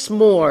takes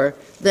more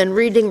than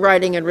reading,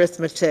 writing, and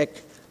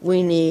arithmetic.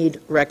 We need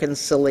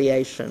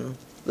reconciliation,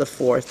 the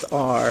fourth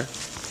R.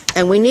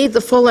 And we need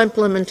the full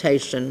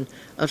implementation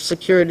of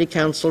Security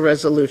Council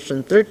Resolution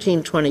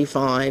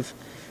 1325,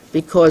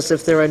 because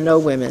if there are no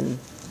women,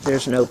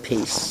 there's no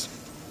peace.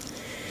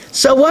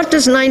 So what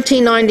does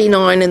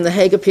 1999 and the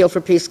Hague Appeal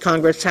for Peace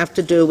Congress have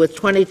to do with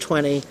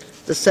 2020,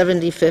 the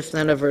 75th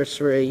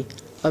anniversary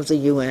of the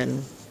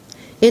UN?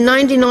 In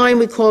 '99,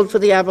 we called for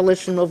the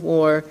abolition of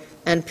war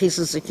and peace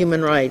as a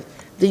human right.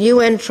 The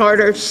UN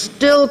Charter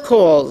still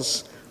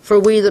calls for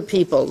we the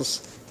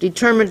peoples,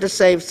 determined to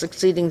save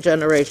succeeding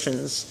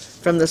generations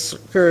from the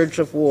scourge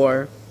of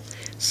war.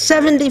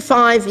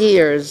 75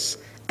 years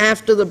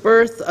after the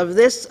birth of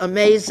this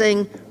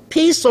amazing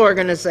peace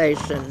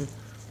organization,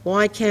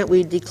 why can't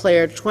we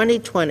declare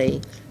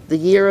 2020 the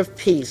year of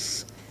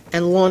peace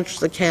and launch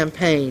the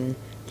campaign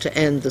to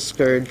end the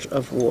scourge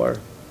of war?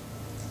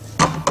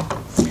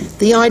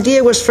 The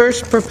idea was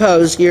first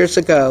proposed years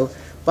ago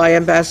by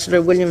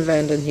Ambassador William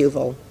Vanden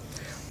Heuvel.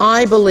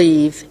 I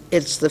believe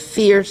it's the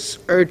fierce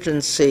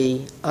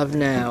urgency of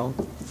now.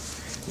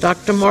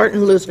 Dr.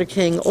 Martin Luther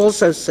King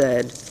also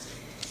said,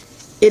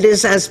 "It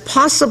is as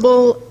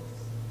possible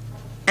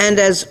and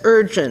as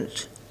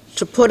urgent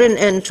to put an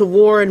end to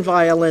war and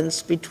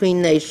violence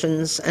between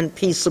nations and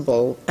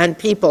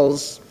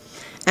peoples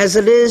as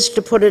it is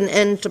to put an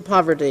end to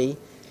poverty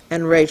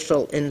and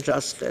racial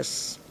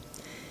injustice."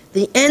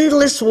 The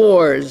endless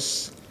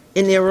wars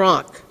in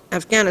Iraq,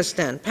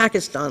 Afghanistan,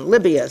 Pakistan,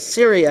 Libya,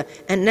 Syria,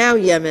 and now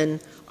Yemen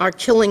are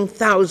killing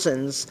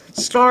thousands,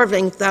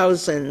 starving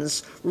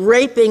thousands,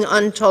 raping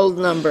untold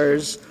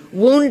numbers,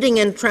 wounding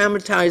and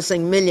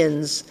traumatizing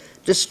millions,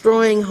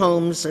 destroying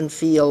homes and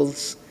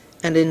fields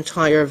and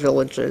entire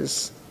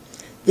villages.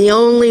 The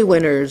only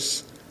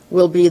winners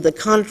will be the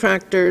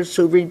contractors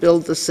who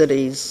rebuild the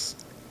cities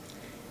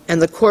and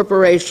the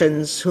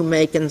corporations who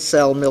make and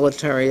sell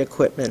military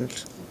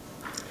equipment.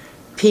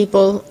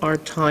 People are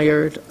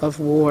tired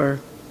of war.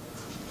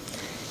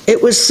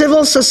 It was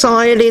civil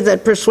society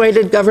that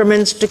persuaded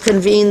governments to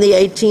convene the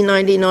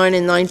 1899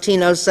 and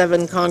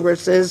 1907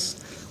 Congresses,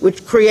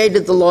 which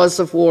created the laws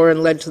of war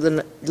and led to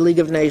the League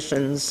of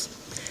Nations.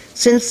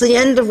 Since the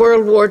end of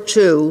World War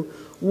II,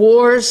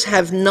 wars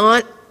have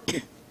not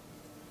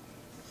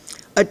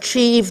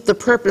achieved the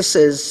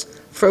purposes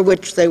for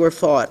which they were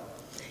fought.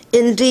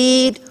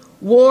 Indeed,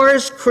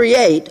 wars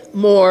create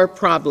more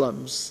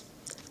problems.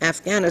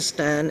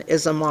 Afghanistan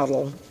is a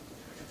model.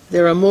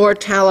 There are more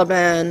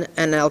Taliban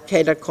and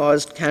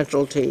al-Qaeda-caused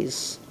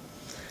casualties.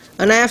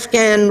 An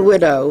Afghan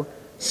widow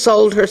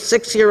sold her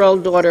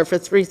 6-year-old daughter for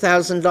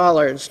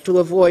 $3,000 to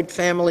avoid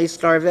family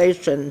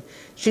starvation.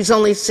 She's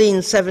only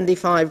seen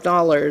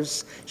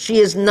 $75. She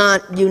is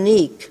not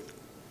unique.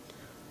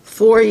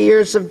 4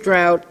 years of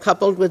drought,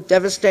 coupled with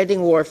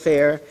devastating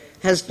warfare,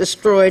 has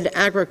destroyed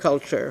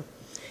agriculture.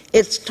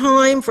 It's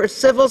time for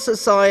civil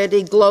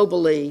society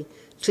globally,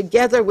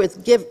 together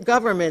with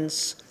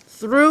governments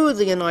through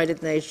the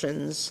United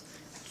Nations,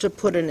 to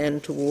put an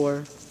end to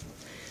war.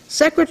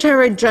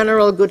 Secretary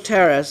General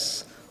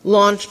Guterres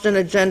launched an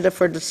agenda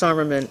for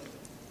disarmament.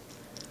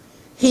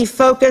 He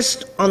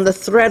focused on the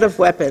threat of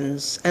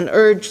weapons and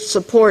urged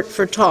support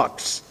for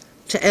talks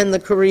to end the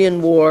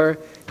Korean War,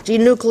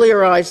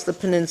 denuclearize the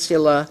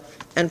peninsula,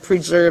 and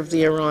preserve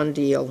the Iran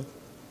deal.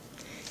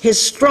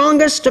 His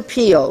strongest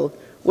appeal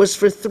was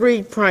for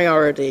 3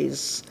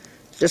 priorities: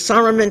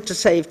 disarmament to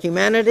save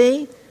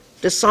humanity,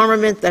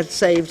 disarmament that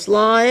saves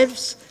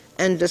lives,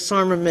 and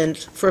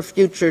disarmament for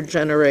future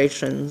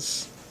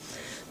generations.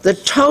 The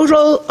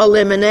total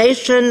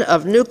elimination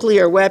of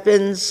nuclear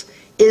weapons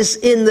is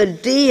in the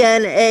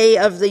DNA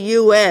of the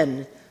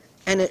UN,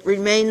 and it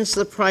remains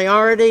the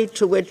priority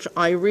to which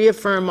I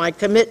reaffirm my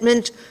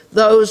commitment.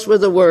 Those were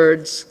the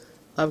words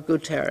of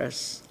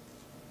Guterres,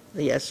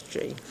 the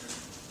SG.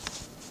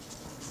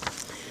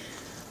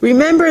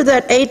 Remember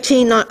that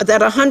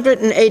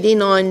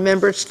 189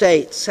 member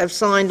states have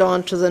signed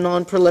on to the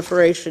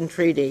Non-Proliferation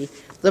Treaty,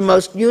 the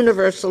most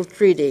universal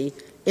treaty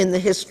in the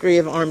history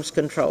of arms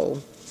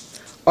control.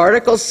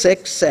 Article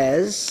 6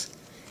 says,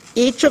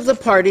 each of the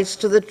parties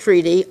to the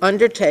treaty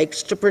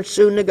undertakes to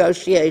pursue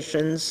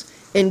negotiations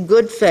in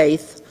good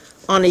faith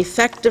on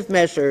effective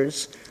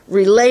measures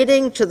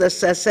relating to the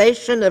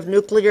cessation of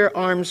nuclear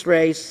arms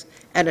race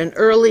at an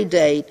early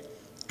date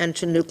and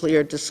to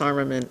nuclear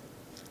disarmament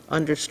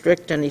under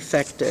strict and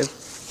effective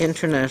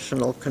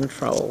international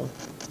control.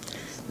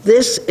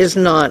 This is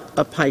not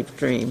a pipe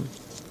dream.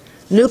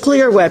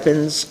 Nuclear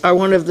weapons are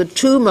one of the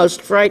 2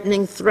 most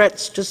frightening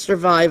threats to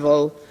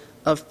survival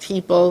of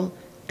people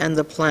and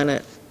the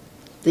planet.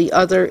 The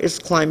other is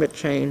climate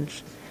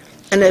change.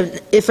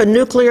 And if a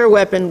nuclear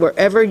weapon were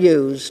ever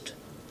used,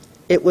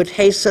 it would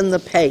hasten the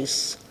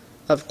pace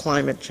of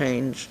climate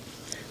change.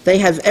 They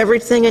have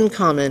everything in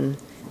common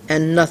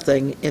and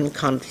nothing in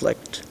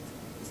conflict.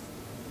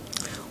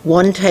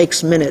 One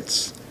takes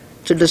minutes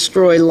to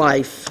destroy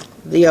life,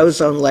 the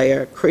ozone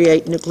layer,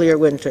 create nuclear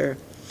winter.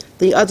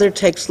 The other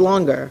takes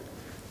longer,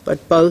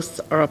 but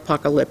both are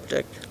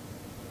apocalyptic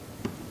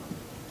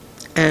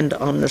and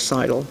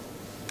omnicidal.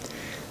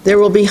 There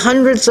will be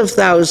hundreds of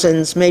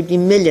thousands, maybe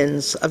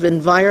millions, of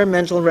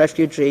environmental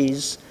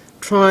refugees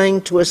trying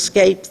to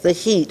escape the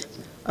heat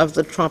of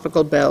the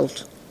tropical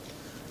belt.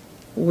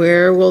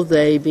 Where will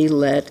they be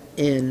let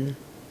in?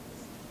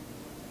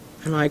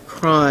 And I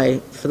cry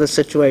for the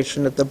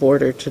situation at the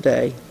border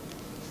today.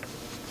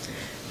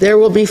 There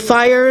will be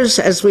fires,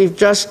 as we've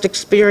just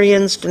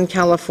experienced in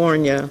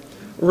California,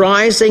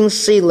 rising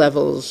sea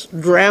levels,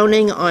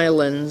 drowning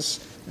islands,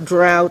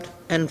 drought,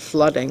 and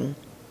flooding.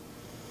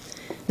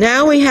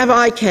 Now we have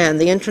ICAN,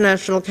 the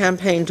International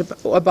Campaign to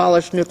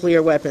Abolish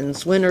Nuclear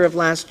Weapons, winner of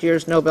last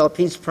year's Nobel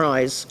Peace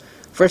Prize,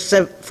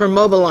 for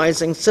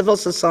mobilizing civil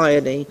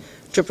society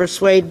to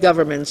persuade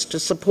governments to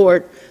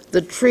support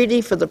the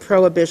Treaty for the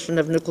Prohibition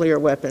of Nuclear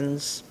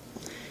Weapons.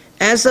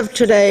 As of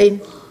today,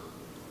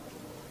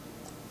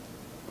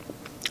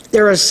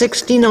 there are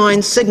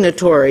 69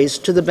 signatories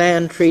to the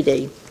banned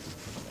treaty,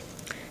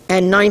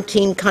 and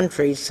 19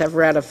 countries have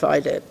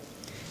ratified it.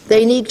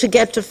 They need to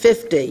get to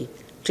 50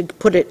 to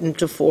put it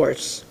into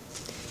force.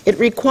 It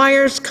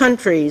requires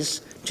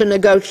countries to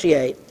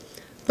negotiate,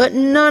 but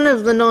none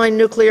of the 9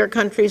 nuclear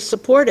countries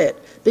support it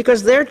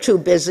because they're too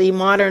busy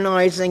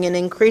modernizing and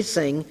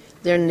increasing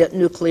their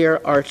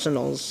nuclear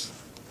arsenals.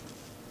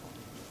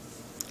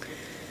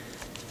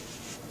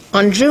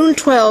 On June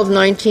 12,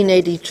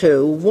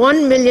 1982,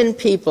 1 million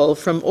people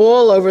from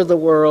all over the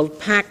world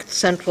packed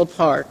Central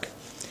Park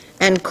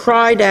and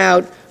cried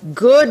out,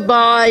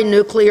 "Goodbye,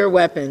 nuclear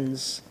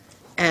weapons,"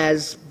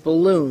 as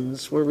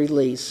balloons were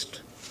released.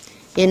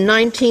 In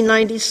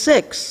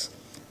 1996,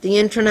 the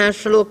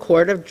International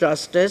Court of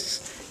Justice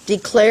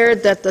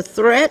declared that the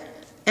threat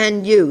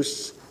and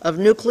use of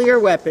nuclear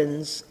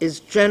weapons is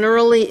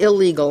generally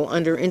illegal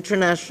under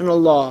international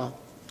law,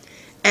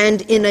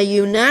 and in a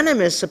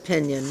unanimous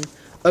opinion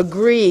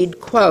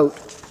agreed, quote,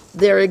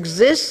 "There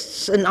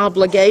exists an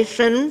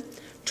obligation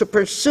to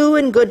pursue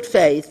in good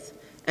faith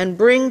and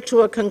bring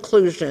to a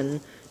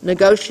conclusion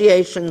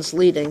negotiations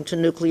leading to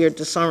nuclear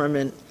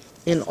disarmament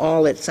in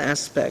all its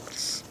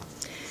aspects."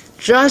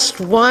 Just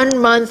 1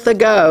 month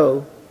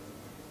ago,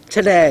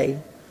 today,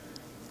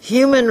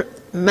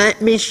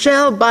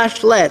 Michelle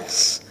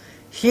Bachelet's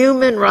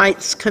Human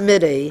Rights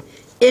Committee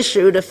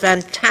issued a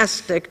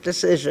fantastic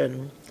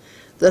decision.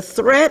 The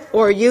threat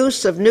or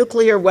use of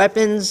nuclear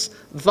weapons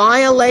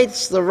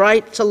violates the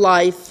right to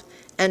life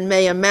and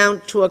may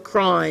amount to a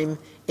crime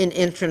in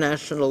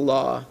international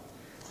law.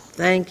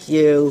 Thank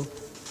you,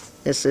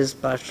 Mrs.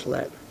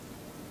 Bachelet.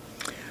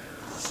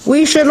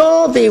 We should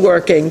all be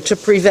working to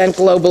prevent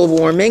global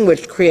warming,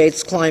 which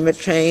creates climate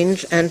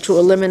change, and to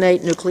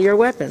eliminate nuclear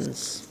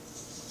weapons.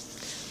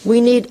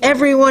 We need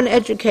everyone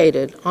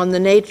educated on the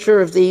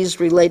nature of these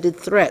related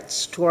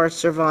threats to our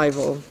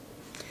survival.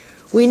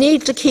 We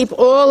need to keep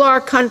all our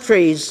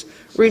countries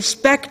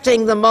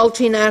respecting the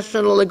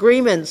multinational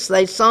agreements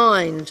they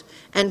signed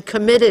and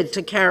committed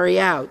to carry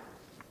out.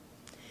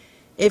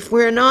 If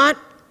we're not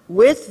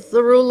with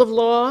the rule of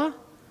law,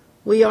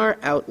 we are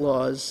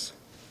outlaws.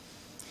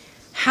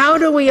 How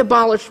do we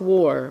abolish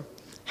war?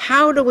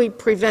 How do we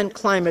prevent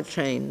climate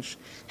change?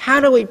 How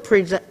do we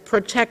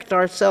protect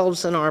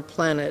ourselves and our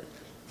planet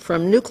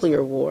from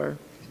nuclear war?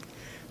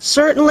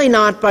 Certainly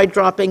not by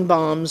dropping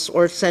bombs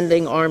or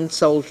sending armed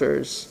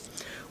soldiers.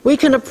 We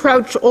can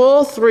approach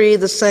all three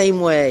the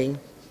same way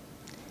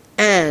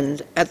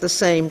and at the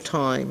same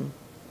time.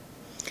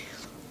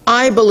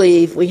 I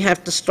believe we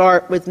have to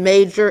start with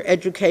major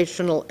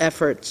educational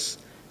efforts,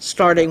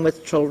 starting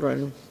with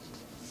children.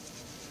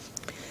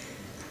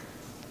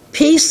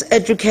 Peace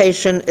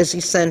education is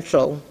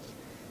essential.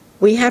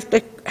 We have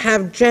to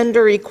have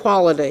gender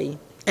equality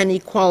and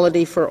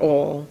equality for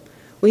all.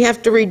 We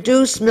have to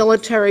reduce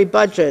military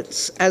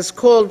budgets as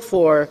called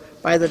for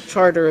by the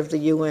Charter of the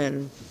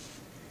UN,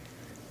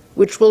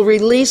 which will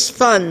release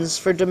funds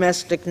for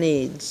domestic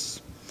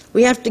needs.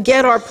 We have to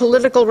get our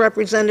political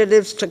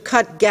representatives to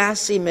cut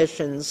gas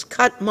emissions,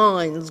 cut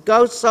mines,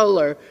 go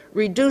solar,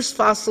 reduce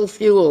fossil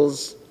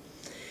fuels.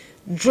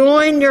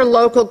 Join your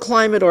local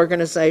climate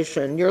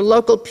organization, your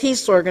local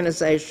peace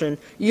organization,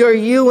 your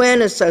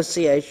UN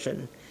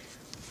association.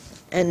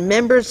 And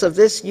members of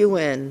this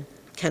UN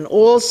can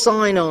all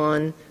sign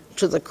on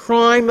to the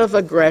Crime of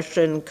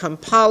Aggression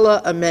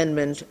Kampala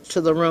Amendment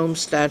to the Rome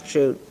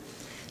Statute.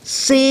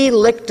 See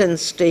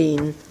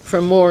Liechtenstein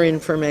for more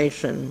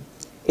information.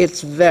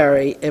 It's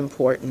very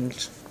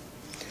important.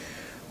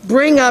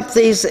 Bring up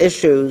these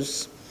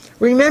issues.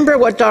 Remember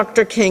what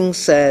Dr. King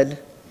said.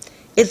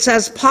 It's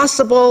as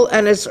possible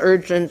and as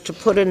urgent to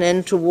put an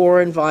end to war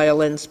and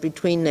violence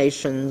between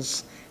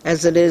nations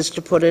as it is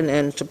to put an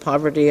end to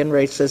poverty and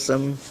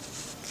racism.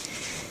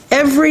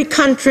 Every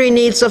country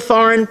needs a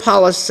foreign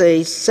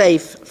policy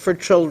safe for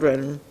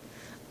children,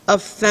 a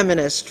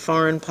feminist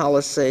foreign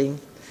policy.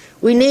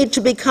 We need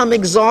to become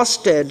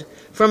exhausted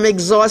from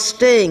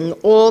exhausting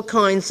all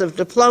kinds of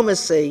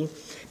diplomacy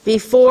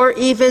before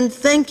even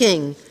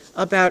thinking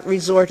about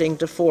resorting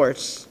to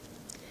force.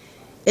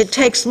 It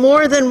takes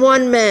more than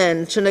one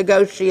man to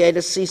negotiate a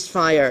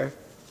ceasefire.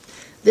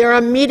 There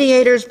are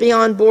mediators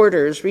beyond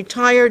borders,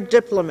 retired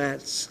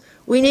diplomats.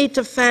 We need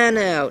to fan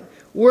out,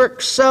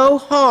 work so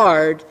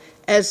hard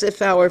as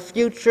if our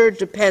future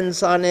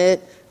depends on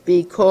it,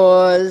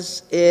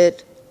 because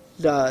it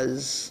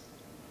does.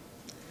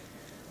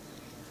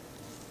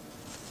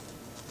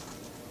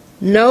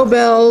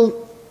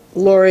 Nobel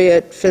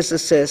laureate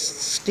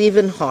physicist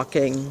Stephen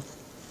Hawking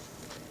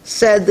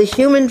said, "The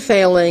human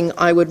failing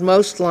I would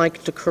most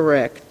like to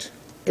correct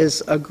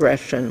is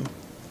aggression.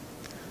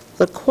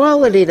 The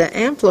quality to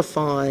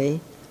amplify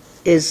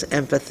is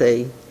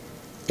empathy.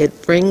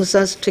 It brings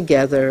us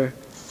together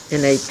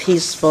in a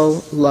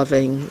peaceful,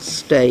 loving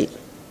state."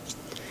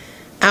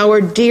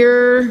 Our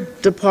dear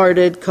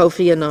departed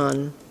Kofi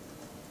Annan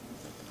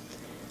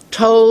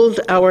told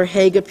our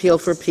Hague Appeal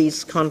for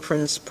Peace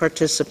conference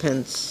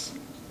participants,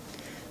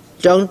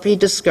 "Don't be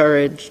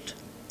discouraged,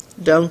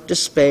 don't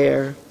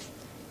despair,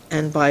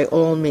 and by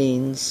all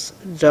means,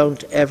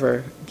 don't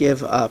ever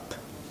give up."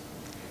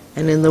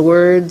 And in the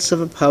words of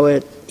a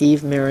poet,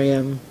 Eve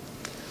Merriam,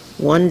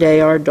 One day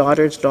our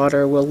daughter's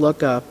daughter will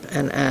look up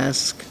and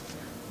ask,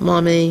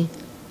 "Mommy,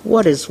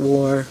 what is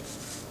war?"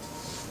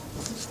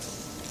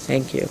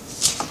 Thank you.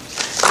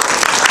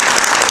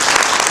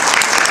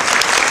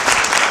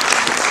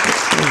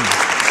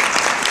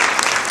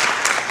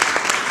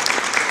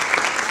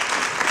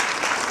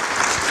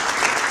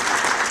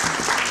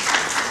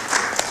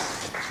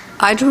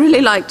 I'd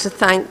really like to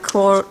thank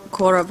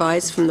Cora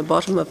Weiss from the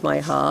bottom of my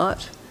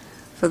heart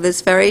for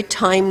this very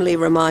timely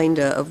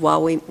reminder of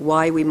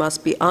why we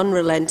must be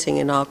unrelenting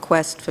in our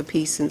quest for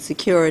peace and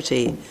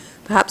security.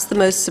 Perhaps the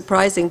most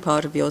surprising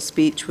part of your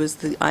speech was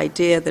the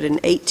idea that in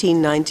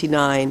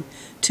 1899,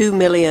 2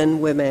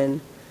 million women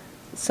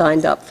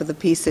signed up for the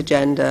peace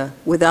agenda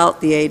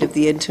without the aid of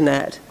the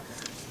internet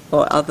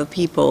or other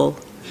people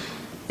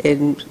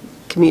in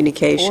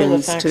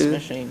communications or the fax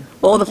machine.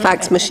 Or the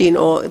fax machine,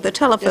 or the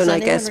telephone, I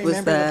guess,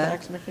 was there. The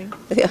fax machine?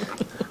 Yeah,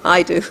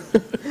 I do.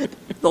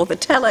 Or the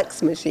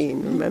telex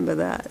machine, remember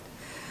that.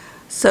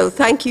 So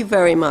thank you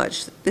very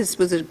much. This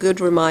was a good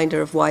reminder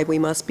of why we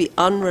must be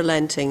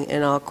unrelenting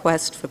in our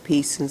quest for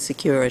peace and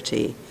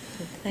security.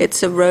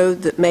 It's a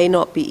road that may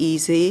not be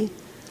easy,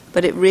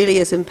 but it really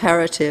is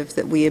imperative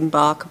that we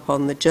embark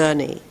upon the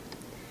journey.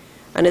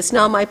 And it's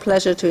now my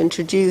pleasure to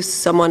introduce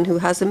someone who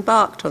has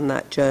embarked on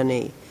that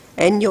journey,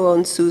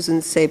 Enyoon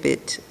Susan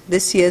Sebit,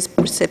 this year's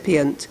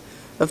recipient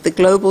of the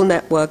Global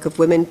Network of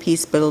Women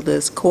Peace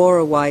Builders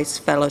Cora Weiss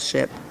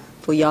Fellowship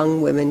for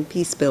Young Women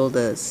Peace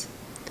Builders.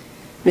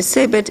 Ms.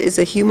 Sebit is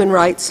a human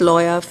rights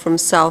lawyer from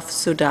South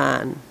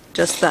Sudan.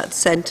 Just that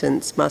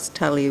sentence must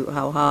tell you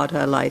how hard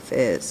her life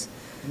is.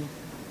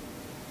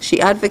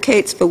 She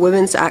advocates for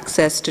women's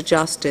access to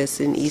justice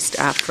in East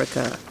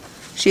Africa.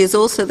 She is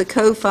also the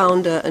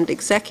co-founder and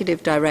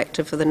executive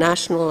director for the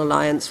National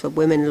Alliance for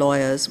Women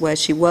Lawyers, where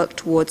she worked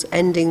towards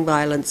ending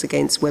violence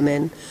against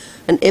women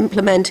and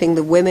implementing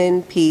the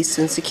Women, Peace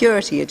and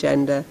Security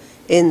agenda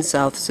in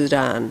South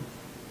Sudan.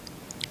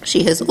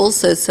 She has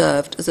also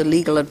served as a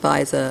legal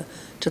advisor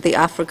to the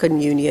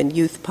African Union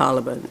Youth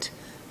Parliament.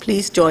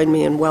 Please join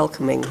me in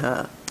welcoming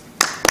her.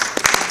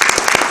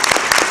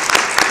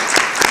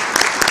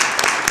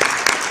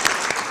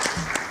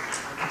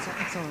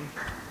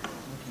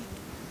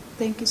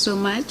 Thank you so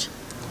much.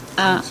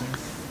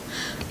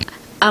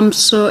 I'm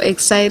so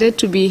excited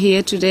to be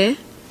here today,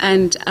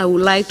 and I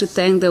would like to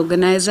thank the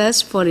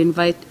organizers for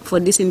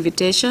this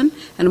invitation,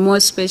 and more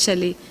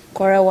especially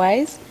Cora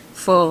Weiss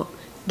for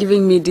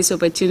giving me this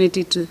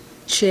opportunity to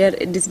share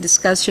this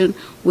discussion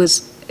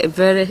with a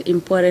very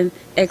important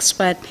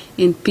expert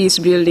in peace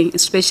building,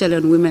 especially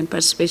on women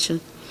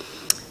participation.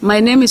 My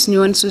name is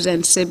Enyoon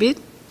Susan Sebit.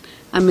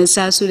 I'm a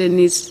South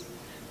Sudanese,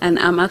 and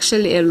I'm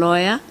actually a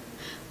lawyer.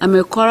 I'm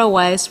a Cora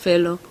Weiss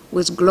Fellow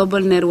with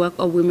Global Network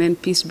of Women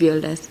Peace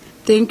Builders.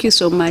 Thank you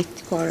so much,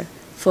 Cora,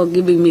 for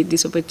giving me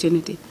this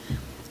opportunity.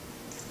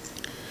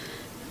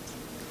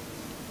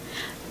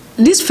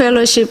 This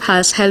fellowship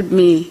has helped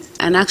me,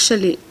 and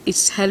actually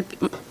it's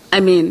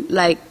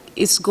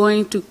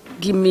going to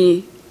give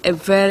me a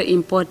very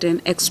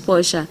important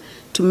exposure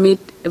to meet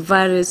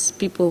various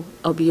people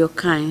of your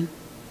kind.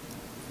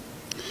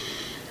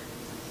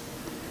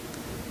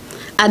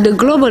 At the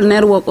Global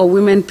Network of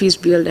Women Peace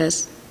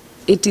Builders,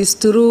 it is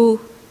through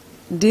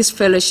this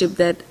fellowship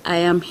that I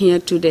am here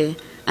today,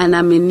 and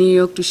I'm in New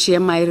York to share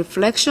my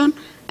reflection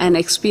and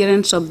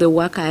experience of the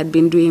work I had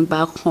been doing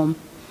back home.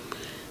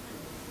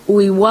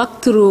 We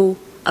walk through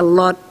a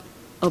lot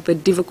of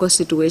difficult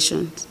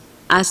situations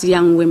as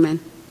young women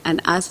and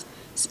as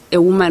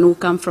a woman who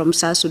comes from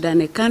South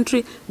Sudan, a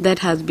country that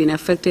has been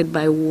affected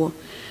by war.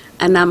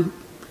 And I'm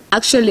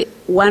actually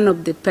one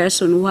of the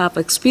persons who have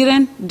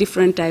experienced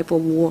different type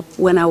of war.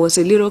 When I was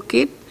a little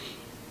kid,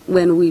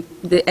 when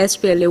the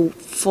SPLA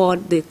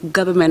fought the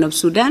government of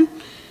Sudan,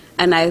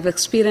 and I've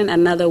experienced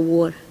another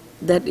war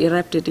that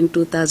erupted in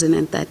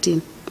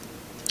 2013.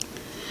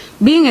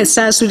 Being a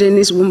South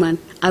Sudanese woman,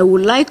 I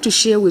would like to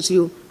share with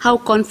you how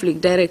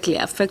conflict directly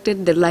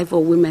affected the life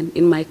of women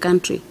in my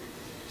country.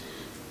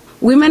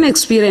 Women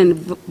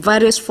experience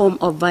various forms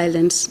of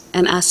violence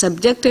and are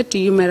subjected to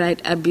human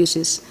rights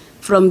abuses,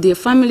 from their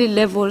family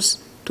levels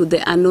to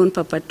the unknown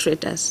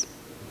perpetrators.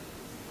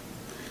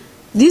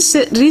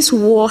 This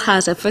war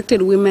has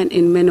affected women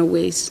in many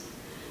ways.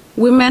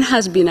 Women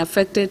has been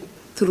affected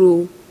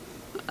through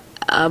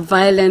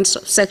violence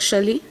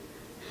sexually,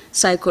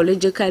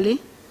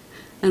 psychologically,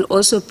 and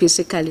also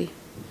physically.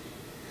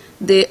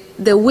 The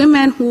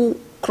women who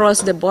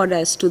cross the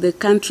borders to the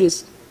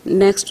countries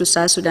next to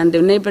South Sudan,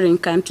 the neighboring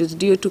countries,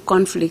 due to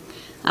conflict,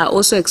 are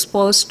also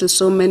exposed to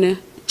so many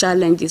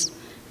challenges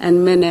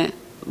and many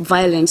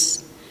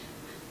violence.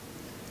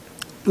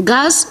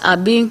 Girls are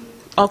being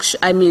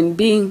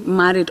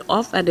married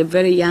off at a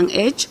very young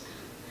age,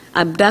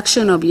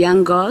 abduction of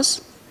young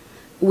girls,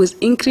 with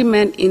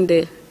increment in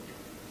the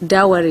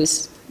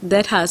dowries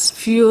that has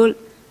fueled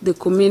the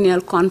communal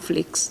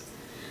conflicts.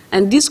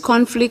 And this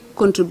conflict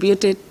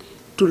contributed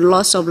to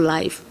loss of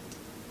life.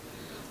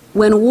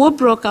 When war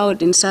broke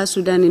out in South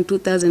Sudan in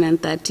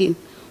 2013,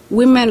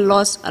 women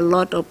lost a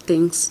lot of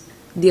things: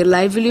 their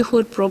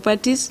livelihood,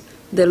 properties,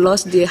 they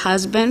lost their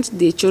husbands,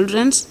 their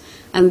children,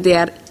 and they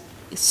are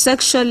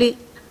sexually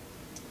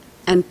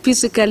and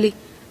physically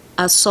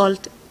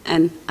assaulted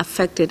and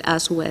affected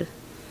as well.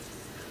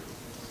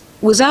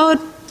 Without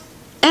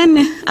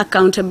any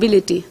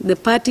accountability, the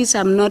parties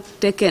have not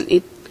taken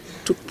it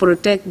to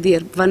protect their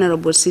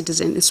vulnerable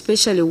citizens,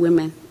 especially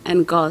women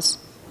and girls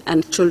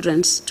and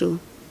children too.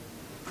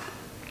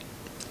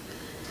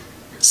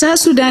 South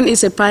Sudan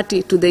is a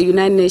party to the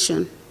United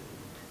Nations,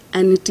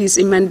 and it is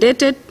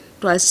mandated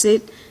to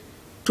accede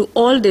to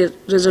all the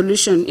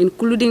resolutions,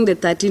 including the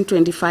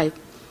 1325.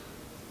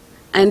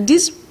 And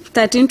this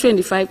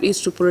 1325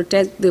 is to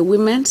protect the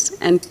women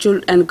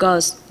and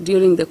girls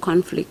during the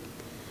conflict.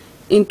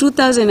 In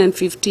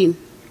 2015,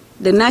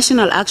 the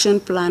National Action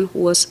Plan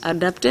was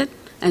adopted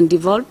and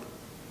developed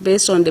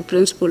based on the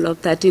principle of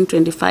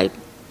 1325.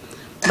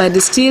 But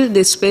still,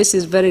 the space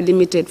is very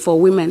limited for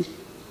women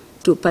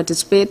to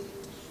participate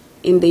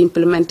in the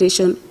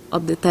implementation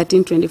of the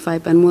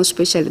 1325, and more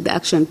especially the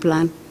action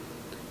plan.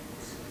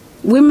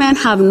 Women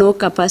have no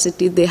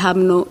capacity, they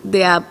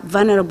are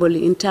vulnerable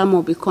in terms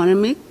of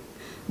economic,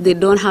 they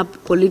don't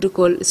have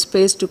political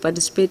space to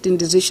participate in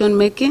decision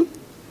making,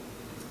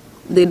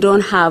 they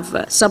don't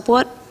have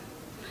support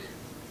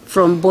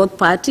from both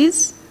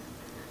parties.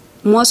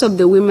 Most of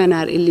the women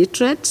are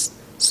illiterate,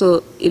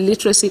 so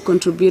illiteracy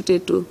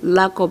contributed to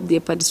lack of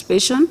their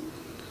participation.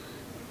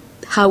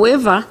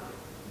 However,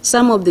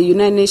 some of the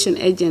United Nations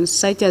agents,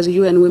 such as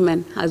UN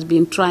Women, has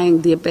been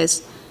trying their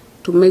best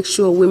to make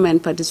sure women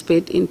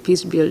participate in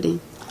peace building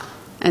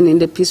and in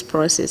the peace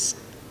process.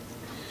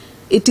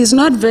 It is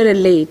not very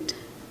late.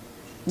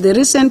 The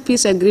recent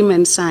peace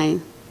agreement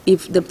signed,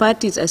 if the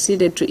parties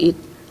acceded to it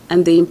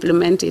and they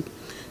implement it,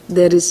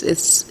 there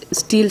is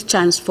still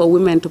chance for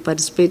women to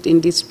participate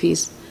in this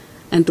peace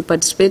and to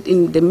participate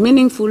in the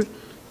meaningful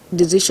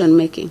decision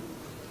making.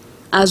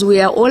 As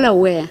we are all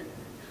aware,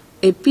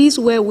 a peace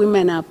where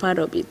women are part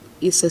of it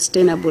is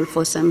sustainable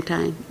for some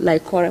time,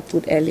 like Cora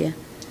put earlier.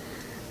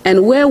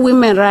 And where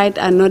women's rights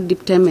are not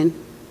determined,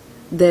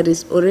 there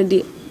is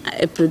already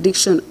a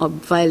prediction of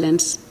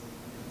violence.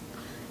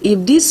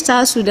 If this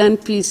South Sudan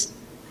peace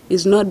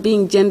is not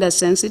being gender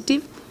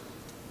sensitive,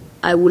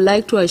 I would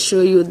like to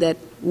assure you that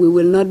we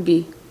will not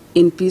be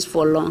in peace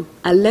for long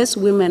unless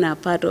women are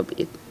part of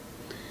it.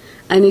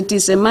 And it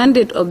is a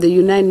mandate of the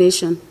United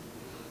Nations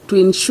to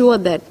ensure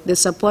that they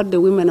support the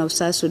women of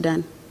South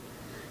Sudan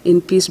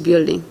in peace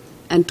building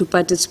and to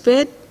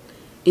participate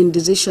in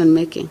decision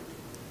making.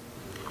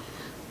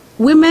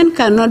 Women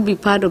cannot be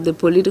part of the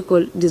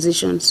political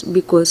decisions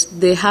because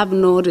they have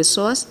no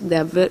resource, they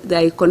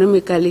are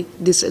economically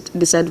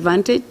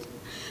disadvantaged,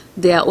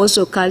 they are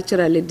also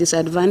culturally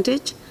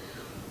disadvantaged.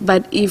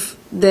 But if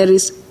there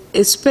is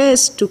a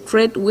space to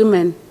create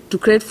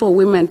for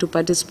women to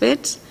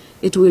participate,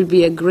 it will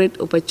be a great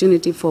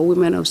opportunity for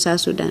women of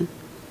South Sudan,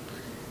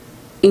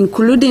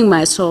 including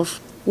myself,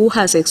 who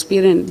has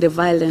experienced the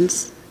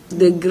violence,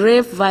 the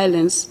grave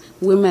violence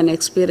women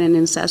experience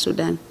in South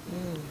Sudan.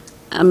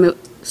 I'm a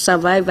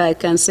survivor, I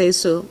can say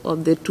so,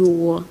 of the two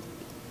wars.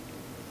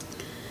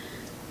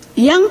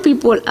 Young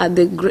people are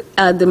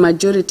the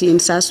majority in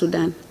South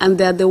Sudan, and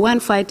they are the one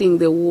fighting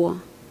the war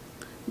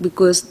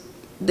because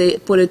the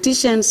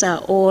politicians are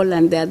all,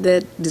 and they are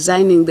there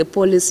designing the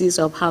policies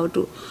of how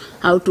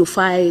to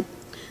fight.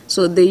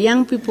 So the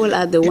young people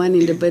are the one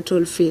in the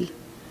battlefield.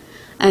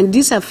 And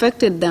this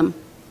affected them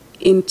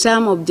in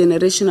terms of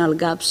generational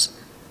gaps.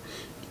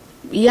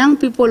 Young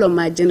people of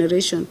my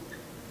generation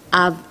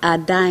are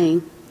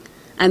dying,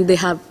 and they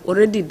have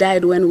already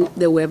died when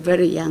they were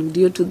very young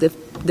due to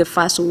the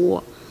first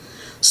war.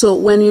 So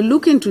when you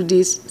look into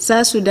this,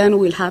 South Sudan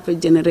will have a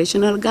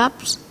generational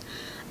gaps,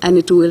 and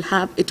it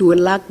will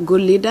lack good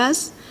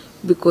leaders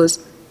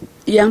because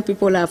young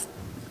people have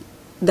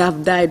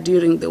died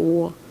during the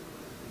war.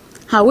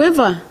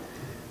 However,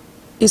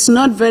 it's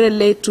not very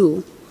late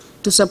to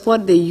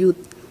support the youth.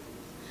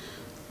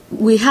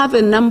 We have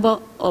a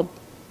number of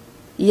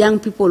young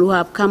people who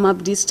have come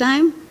up this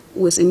time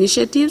with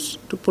initiatives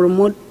to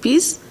promote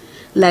peace,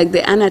 like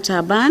the Ana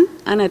Taban.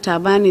 Ana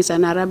Taban is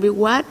an Arabic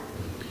word.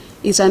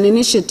 It's an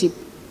initiative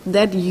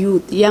that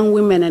youth, young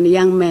women and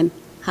young men,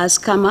 has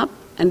come up,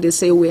 and they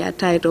say we are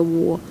tired of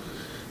war.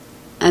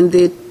 And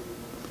they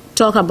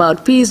talk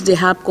about peace. They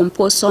have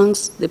composed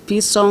songs, the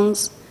peace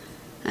songs,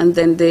 and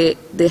then they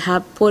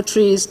have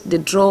poetries, they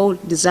draw,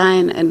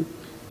 design, and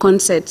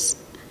concerts.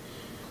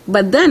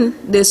 But then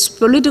this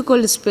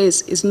political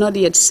space is not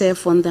yet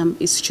safe on them,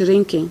 it's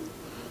shrinking.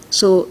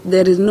 So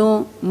there is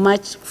no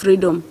much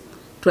freedom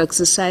to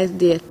exercise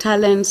their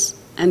talents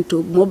and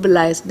to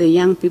mobilize the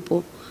young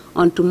people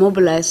and to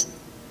mobilize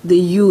the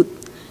youth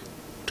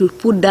to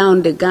put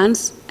down the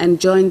guns and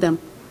join them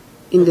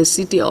in the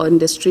city or in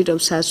the street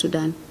of South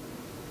Sudan.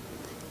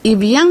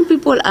 If young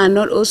people are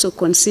not also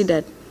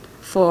considered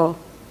for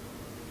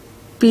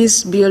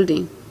peace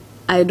building,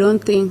 I don't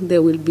think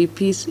there will be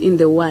peace in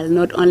the world,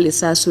 not only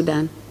South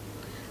Sudan.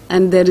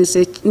 And there is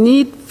a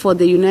need for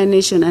the United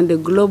Nations and the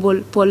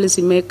global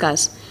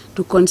policymakers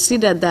to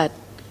consider that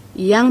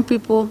young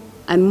people,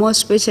 and more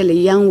especially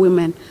young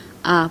women,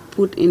 are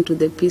put into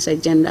the peace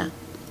agenda.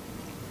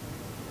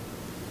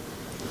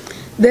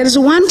 There is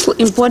one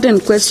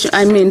important question,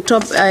 point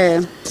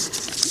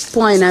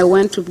I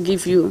want to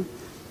give you.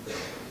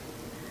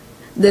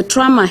 The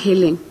trauma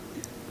healing.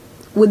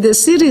 With the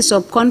series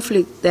of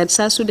conflict that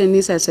South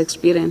Sudanese has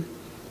experienced,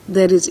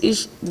 there is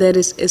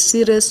a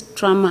serious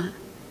trauma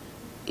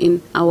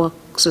in our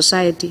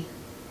society,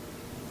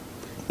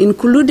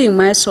 including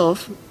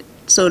myself.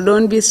 So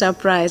don't be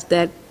surprised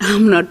that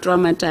I'm not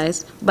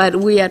traumatized, but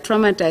we are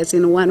traumatized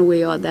in one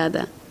way or the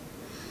other.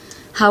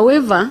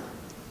 However,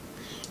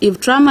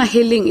 if trauma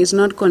healing is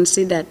not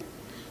considered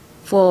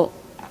for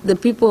the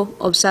people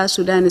of South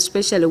Sudan,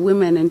 especially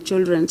women and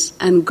children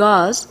and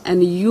girls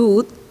and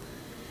youth,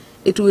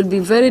 it will be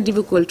very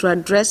difficult to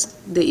address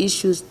the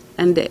issues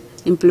and the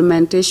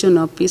implementation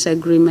of peace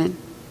agreement.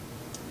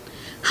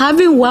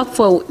 Having worked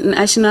for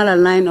National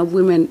Alliance of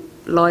Women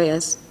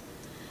Lawyers,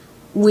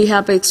 we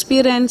have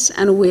experienced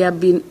and we have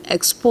been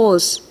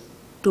exposed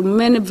to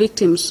many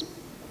victims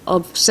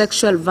of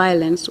sexual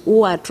violence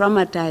who are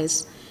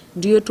traumatized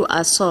due to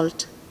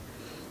assault,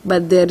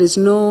 but there is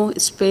no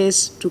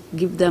space to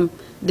give them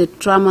the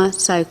trauma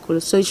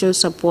psychosocial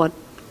support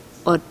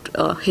or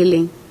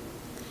healing.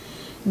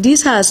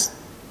 This has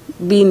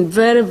been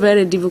very,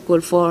 very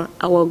difficult for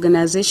our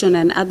organization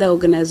and other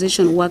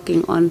organizations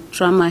working on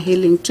trauma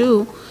healing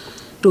too,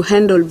 to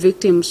handle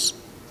victims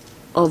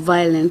of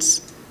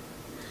violence.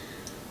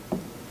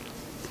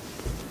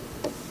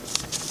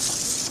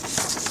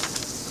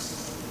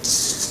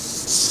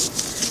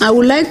 I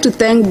would like to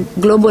thank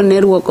Global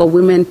Network of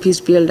Women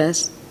Peace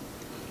Builders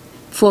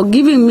for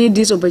giving me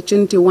this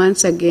opportunity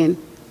once again,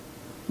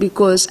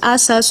 because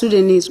as South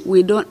Sudanese,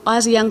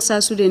 as young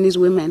South Sudanese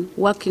women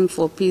working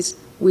for peace,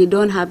 we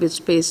don't have a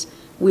space.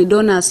 We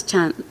don't have a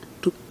chance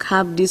to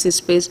have this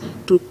space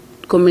to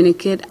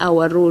communicate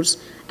our rules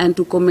and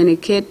to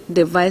communicate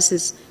the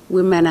vices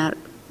women are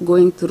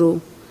going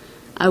through.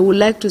 I would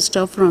like to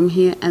stop from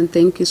here and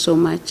thank you so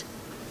much.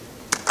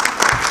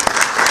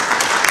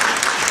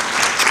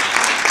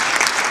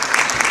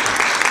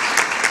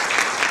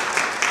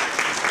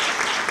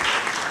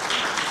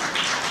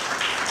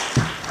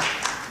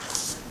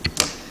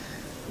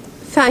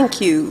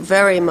 Thank you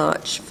very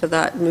much for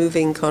that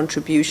moving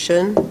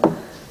contribution.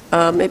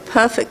 It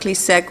perfectly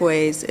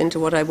segues into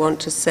what I want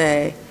to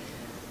say,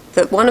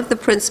 that one of the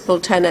principal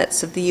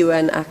tenets of the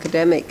UN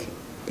academic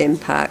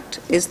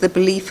impact is the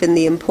belief in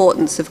the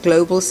importance of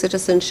global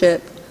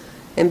citizenship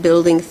in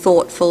building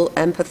thoughtful,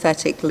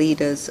 empathetic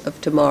leaders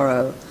of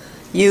tomorrow.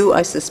 You,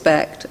 I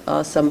suspect,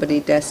 are somebody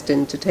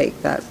destined to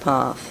take that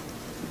path.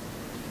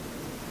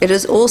 It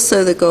is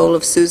also the goal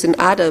of Susan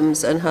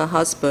Adams and her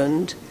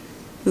husband,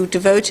 who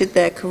devoted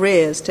their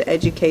careers to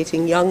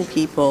educating young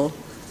people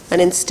and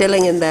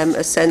instilling in them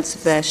a sense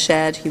of their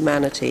shared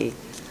humanity.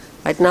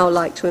 I'd now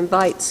like to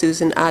invite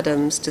Susan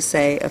Adams to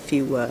say a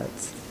few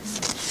words.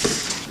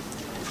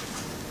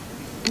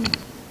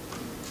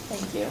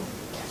 Thank you.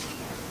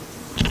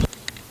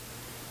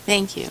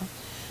 Thank you.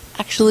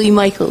 Actually,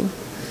 Michael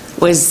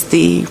was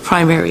the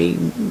primary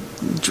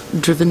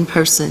driven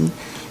person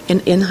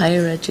in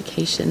higher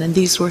education, and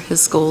these were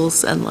his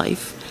goals in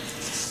life.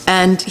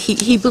 And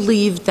he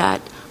believed that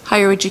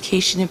higher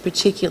education in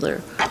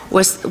particular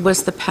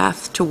was the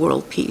path to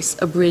world peace,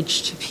 a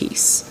bridge to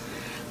peace.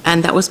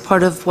 And that was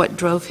part of what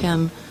drove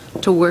him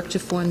to work to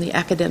form the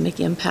academic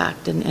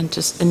impact and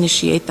just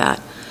initiate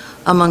that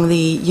among the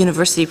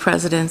university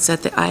presidents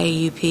at the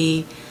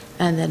IAUP,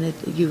 and then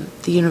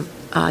the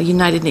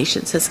United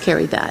Nations has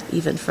carried that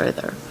even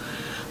further.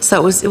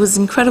 So it was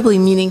incredibly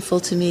meaningful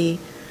to me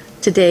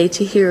today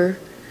to hear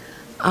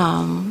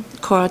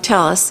Cora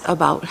tell us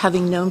about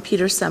having known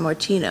Peter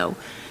Sammartino.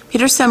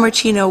 Peter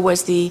Sammartino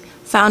was the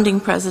founding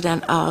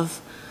president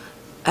of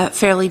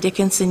Fairleigh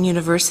Dickinson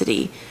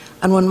University,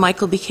 and when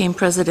Michael became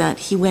president,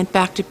 he went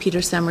back to Peter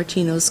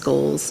Sammartino's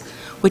goals,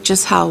 which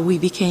is how we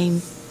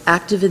became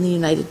active in the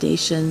United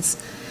Nations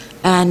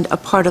and a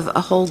part of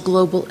a whole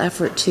global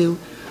effort to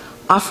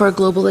offer a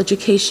global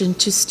education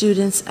to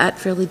students at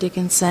Fairleigh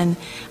Dickinson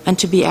and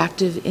to be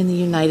active in the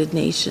United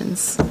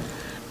Nations.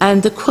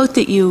 And the quote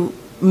that you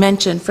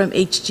mentioned from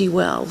H.G.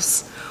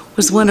 Wells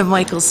was one of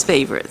Michael's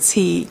favorites.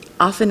 He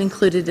often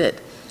included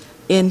it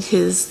in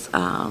his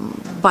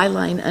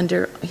byline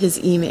under his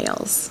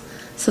emails.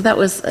 So that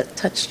was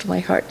touched my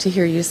heart to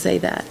hear you say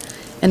that,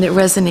 and it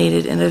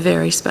resonated in a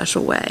very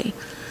special way.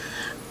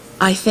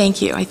 I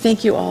thank you. I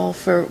thank you all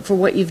for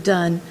what you've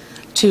done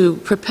to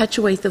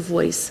perpetuate the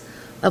voice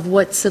of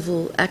what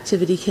civil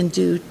activity can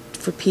do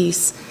for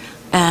peace,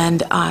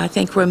 and I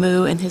thank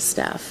Ramu and his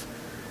staff,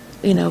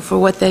 for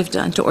what they've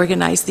done to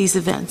organize these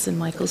events in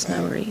Michael's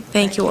memory.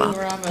 Thank you all.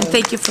 Ramu. And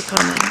thank you for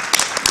coming.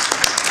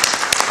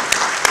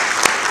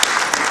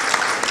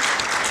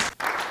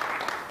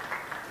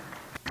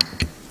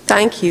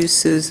 Thank you,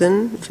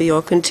 Susan, for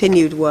your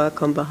continued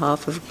work on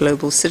behalf of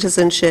global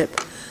citizenship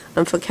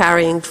and for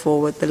carrying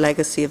forward the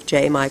legacy of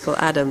J. Michael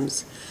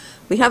Adams.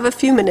 We have a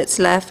few minutes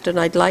left, and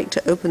I'd like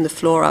to open the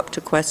floor up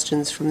to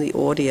questions from the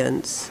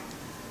audience.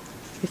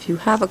 If you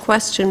have a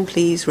question,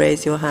 please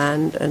raise your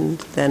hand and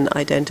then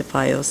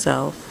identify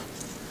yourself.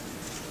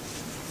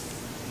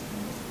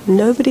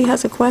 Nobody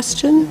has a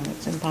question? No,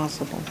 it's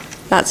impossible.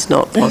 That's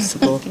not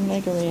possible. You can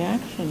make a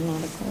reaction,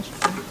 not a question.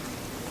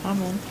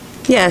 Comment.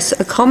 Yes,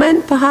 a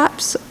comment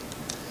perhaps?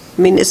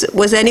 I mean,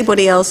 was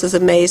anybody else as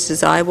amazed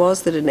as I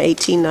was that in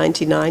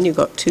 1899 you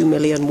got 2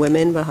 million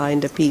women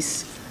behind a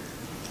peace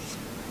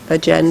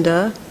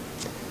agenda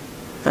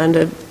and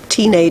a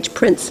teenage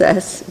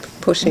princess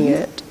pushing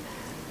it?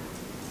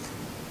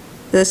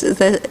 There's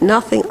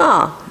nothing.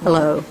 Ah,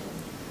 hello.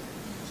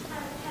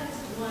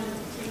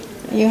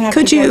 You have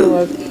Could to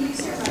you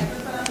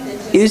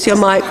use your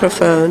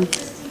microphone?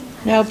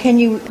 No, can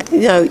you?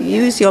 No,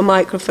 use your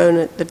microphone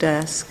at the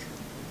desk.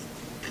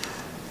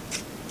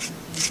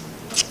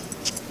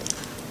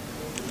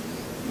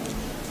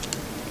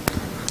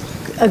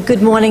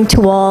 Good morning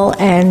to all,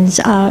 and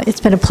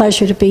it's been a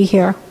pleasure to be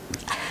here.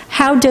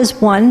 How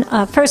does one,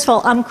 first of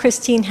all, I'm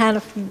Christine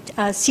Hanna,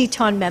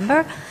 CTON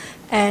member,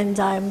 and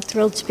I'm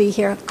thrilled to be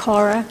here,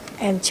 Cora,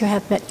 and to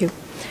have met you.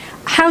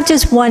 How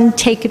does one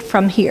take it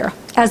from here?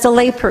 As a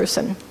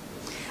layperson,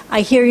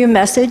 I hear your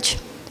message,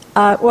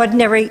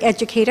 ordinary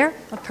educator,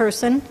 a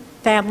person,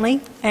 family,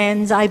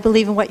 and I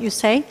believe in what you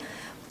say,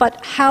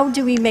 but how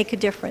do we make a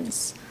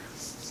difference?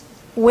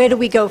 Where do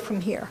we go from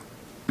here?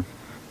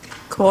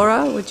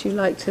 Cora, would you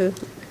like to?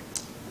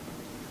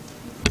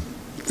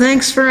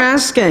 Thanks for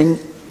asking.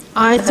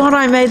 I thought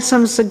I made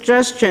some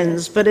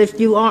suggestions, but if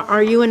you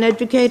are you an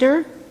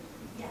educator?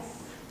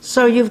 Yes.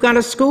 So you've got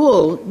a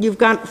school, you've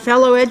got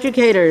fellow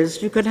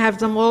educators, you could have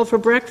them all for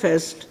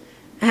breakfast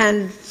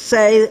and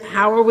say,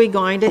 how are we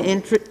going to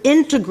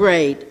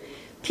integrate?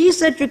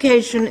 Peace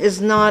education is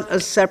not a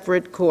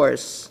separate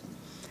course.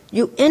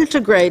 You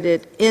integrate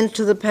it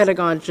into the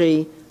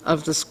pedagogy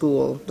of the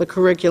school, the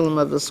curriculum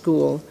of the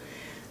school.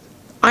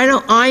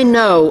 I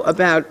know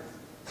about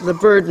the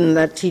burden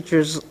that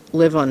teachers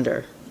live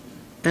under,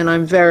 and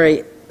I'm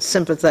very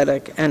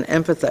sympathetic and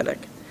empathetic.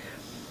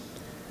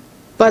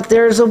 But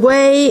there's a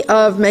way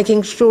of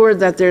making sure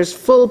that there's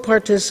full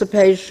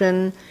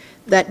participation,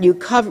 that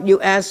you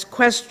ask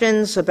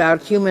questions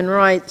about human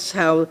rights,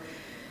 how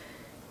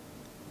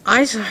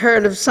I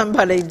heard of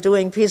somebody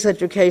doing peace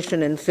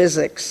education in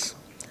physics.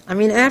 I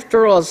mean,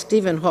 after all,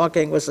 Stephen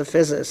Hawking was a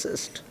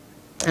physicist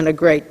and a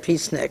great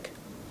peacenik.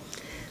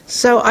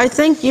 So I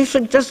think you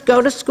should just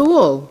go to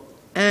school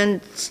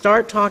and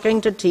start talking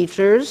to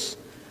teachers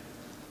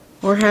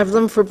or have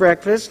them for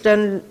breakfast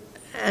and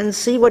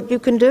see what you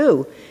can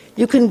do.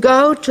 You can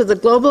go to the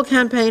Global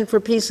Campaign for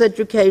Peace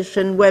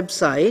Education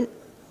website,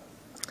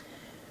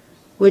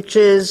 which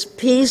is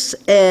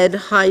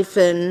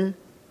peace-ed-org.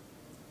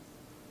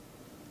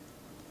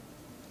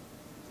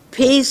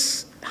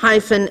 Peace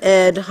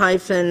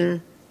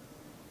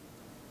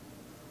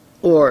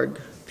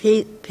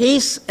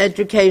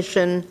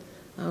Education.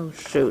 Oh,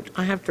 shoot,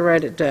 I have to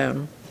write it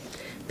down.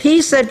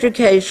 Peace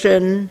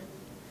Education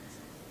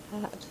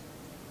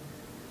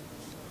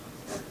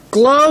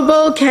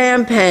Global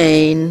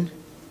Campaign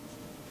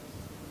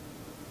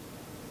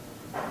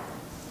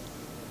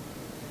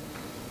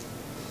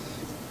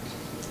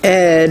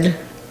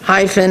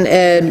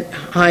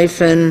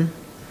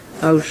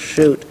oh,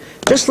 shoot.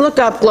 Just look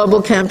up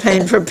Global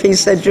Campaign for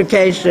Peace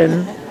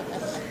Education,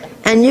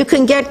 and you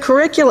can get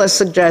curricula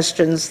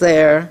suggestions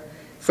there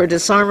for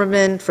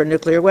disarmament, for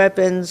nuclear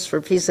weapons,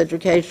 for peace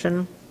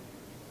education,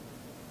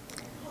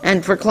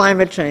 and for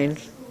climate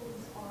change.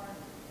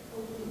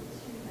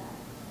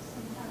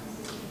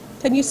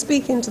 Can you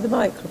speak into the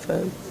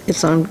microphone?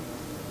 It's on.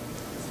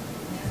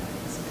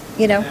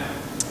 You know?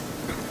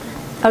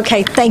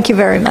 Okay, thank you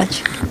very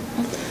much.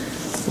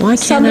 Why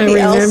can't I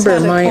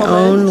remember my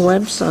own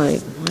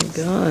website? My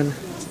God.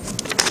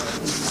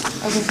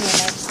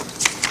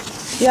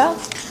 Yeah?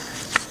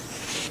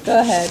 Go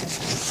ahead.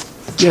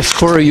 Yes,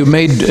 Cora, you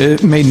made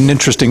an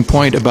interesting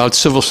point about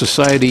civil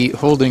society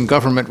holding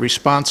government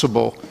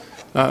responsible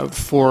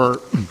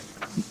for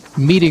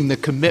meeting the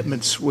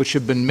commitments which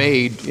have been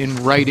made in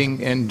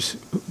writing and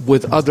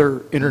with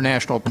other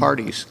international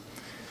parties.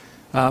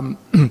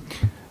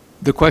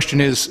 The question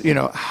is, you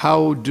know,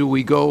 how do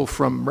we go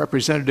from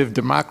representative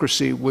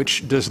democracy,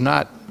 which does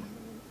not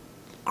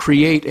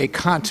create a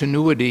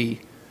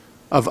continuity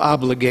of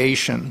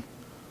obligation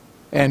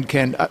and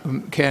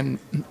can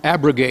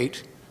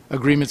abrogate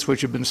agreements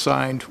which have been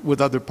signed with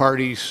other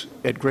parties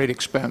at great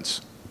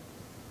expense?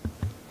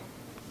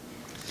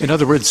 In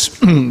other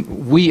words,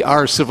 we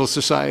are civil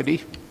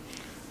society.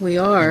 We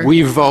are.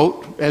 We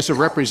vote as a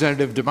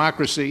representative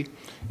democracy,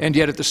 and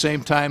yet at the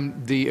same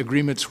time, the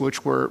agreements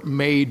which were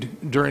made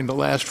during the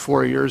last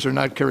 4 years are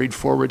not carried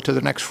forward to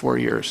the next 4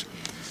 years.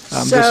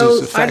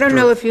 So, I don't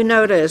know if you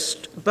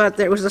noticed, but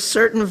there was a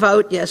certain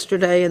vote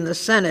yesterday in the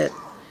Senate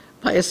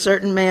by a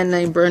certain man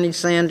named Bernie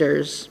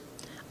Sanders.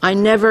 I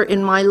never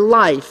in my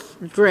life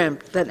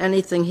dreamt that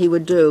anything he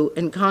would do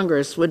in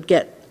Congress would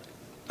get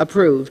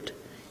approved.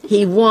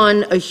 He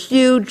won a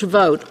huge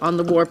vote on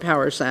the War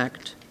Powers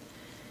Act.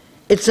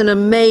 It's an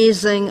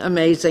amazing,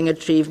 amazing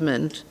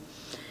achievement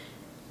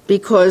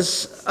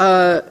because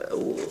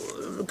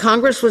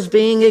Congress was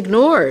being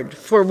ignored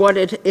for what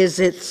it is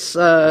its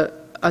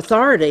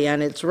authority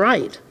and its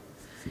right.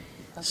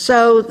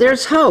 So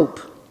there's hope.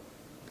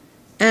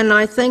 And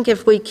I think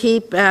if we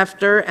keep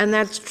after, and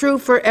that's true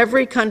for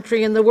every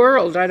country in the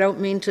world, I don't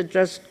mean to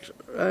just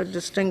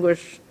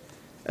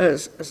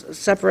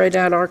separate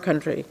out our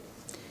country,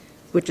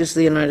 which is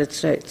the United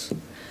States.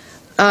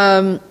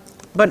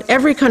 But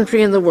every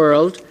country in the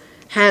world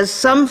has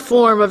some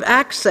form of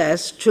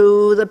access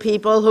to the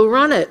people who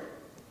run it,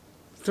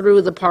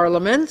 through the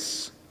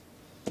parliaments,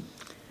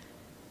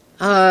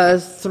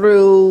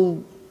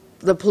 through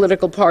the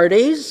political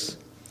parties,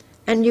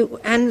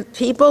 and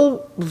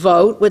people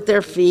vote with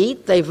their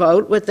feet, they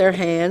vote with their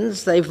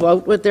hands, they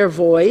vote with their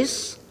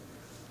voice,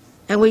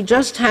 and we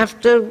just have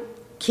to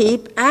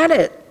keep at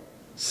it.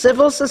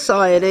 Civil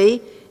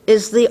society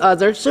is the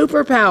other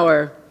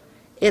superpower.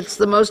 It's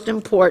the most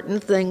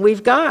important thing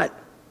we've got.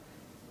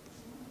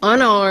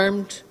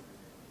 Unarmed,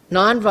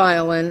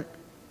 nonviolent,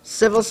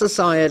 civil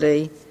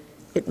society,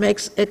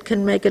 it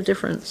can make a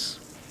difference.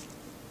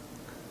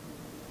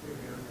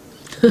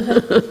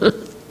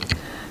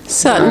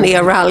 Certainly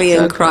a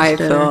rallying cry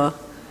for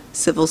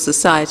civil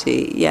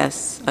society,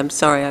 yes. I'm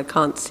sorry, I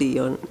can't see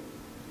your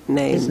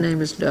name. His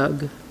name is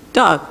Doug.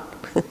 Doug,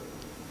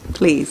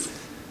 please.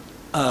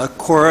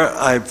 Cora,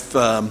 I've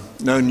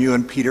known you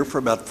and Peter for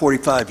about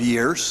 45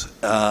 years,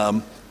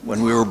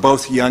 when we were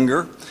both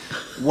younger.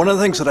 One of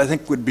the things that I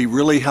think would be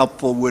really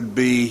helpful would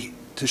be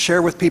to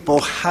share with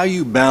people how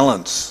you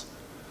balance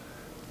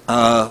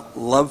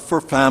love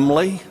for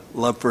family,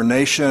 love for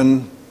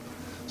nation,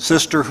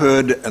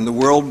 sisterhood, and the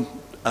world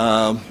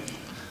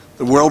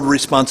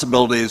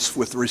responsibilities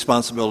with the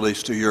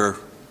responsibilities to your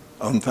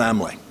own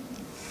family.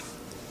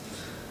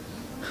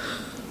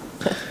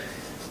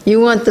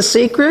 You want the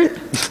secret?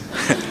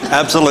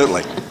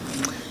 Absolutely.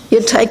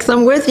 You take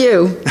them with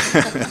you.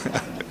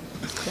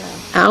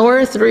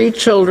 Our 3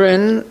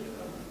 children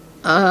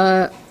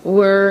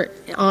were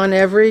on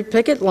every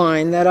picket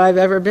line that I've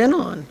ever been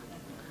on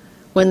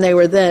when they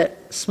were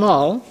that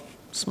smaller.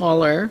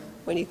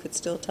 When you could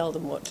still tell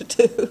them what to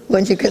do.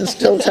 When you can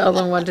still tell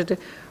them what to do.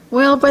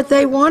 Well, but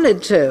they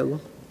wanted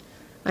to.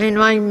 I mean,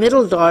 my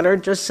middle daughter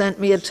just sent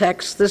me a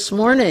text this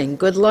morning.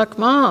 Good luck,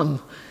 Mom.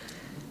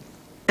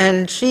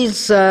 And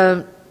she's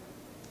the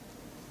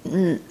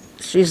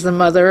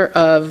mother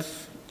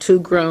of 2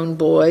 grown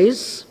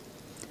boys.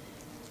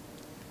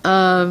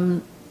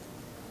 Our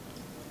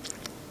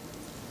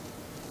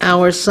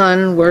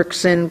son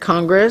works in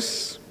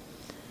Congress.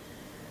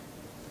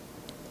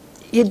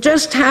 You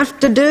just have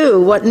to do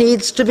what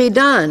needs to be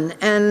done.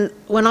 And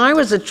when I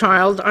was a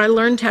child, I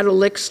learned how to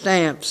lick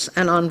stamps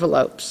and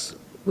envelopes.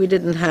 We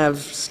didn't have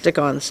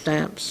stick-on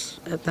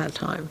stamps at that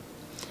time.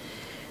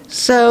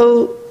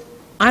 So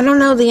I don't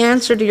know the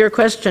answer to your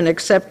question,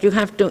 except you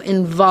have to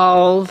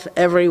involve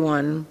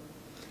everyone.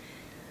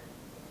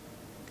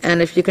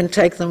 And if you can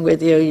take them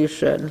with you, you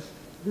should.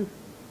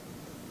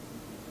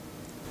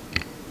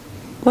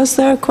 Was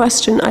there a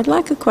question? I'd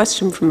like a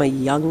question from a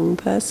young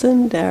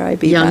person. Dare I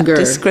be Younger.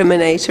 that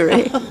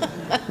discriminatory?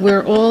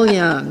 We're all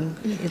young.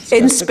 It's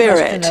In just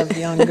spirit. a question of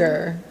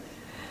younger.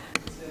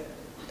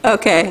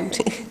 Okay.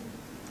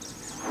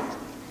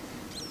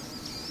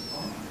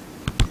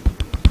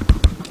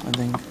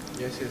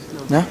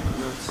 Yeah.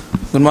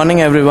 Good morning,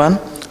 everyone.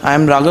 I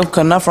am Raghav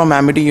Khanna from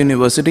Amity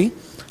University.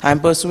 I am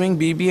pursuing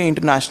BBA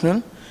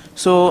International.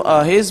 So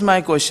here's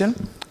my question.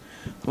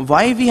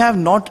 Why we have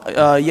not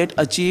yet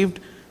achieved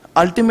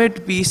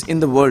ultimate peace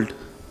in the world?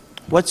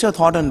 What's your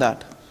thought on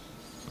that?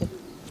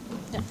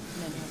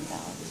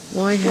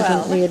 Why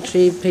haven't we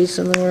achieved peace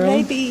in the world?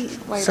 Maybe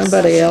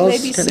Somebody else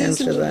maybe can Susan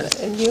answer that.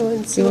 and you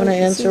and Do you want to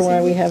answer Susan?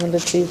 why we haven't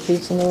achieved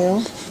peace in the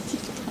world?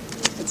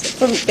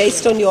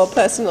 Based on your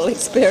personal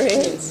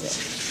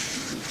experience.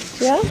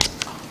 Yeah?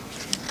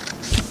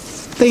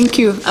 Thank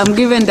you. I'm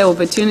given the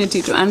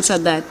opportunity to answer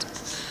that.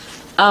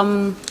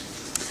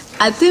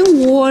 I think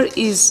war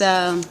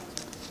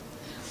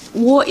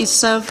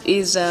itself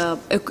is a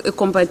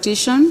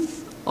competition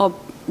of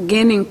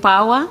gaining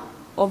power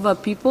over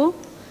people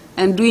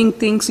and doing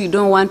things you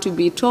don't want to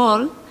be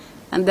told,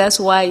 and that's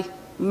why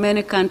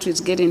many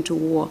countries get into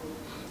war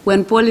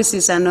when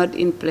policies are not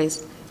in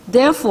place.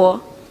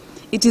 Therefore,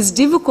 it is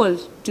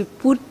difficult to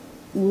put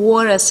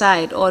war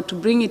aside or to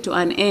bring it to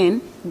an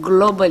end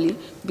globally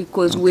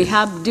because we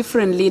have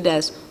different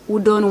leaders who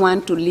don't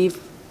want to leave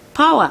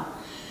power.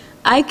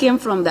 I came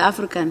from the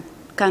African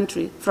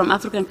countries.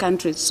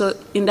 So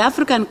in the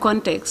African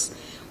context,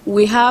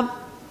 we have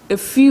a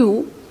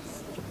few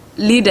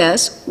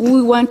leaders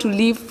who want to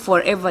live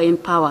forever in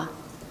power.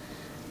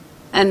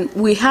 And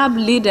we have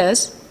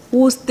leaders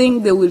who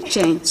think they will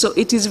change. So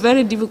it is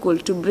very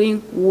difficult to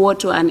bring war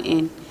to an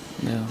end.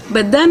 Yeah.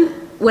 But then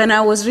when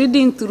I was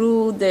reading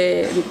through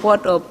the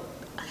report of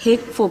Hague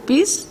for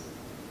Peace,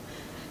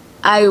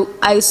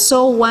 I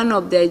saw one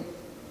of the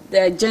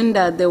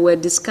agenda they were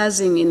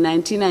discussing in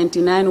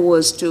 1999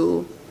 was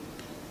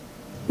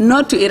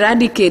not to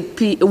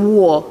eradicate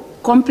war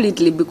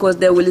completely, because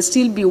there will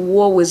still be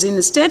war within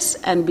the states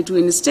and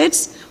between the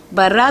states,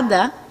 but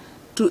rather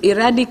to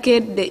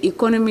eradicate the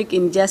economic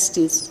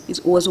injustice.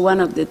 It was one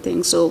of the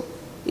things. So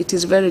it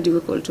is very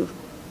difficult to.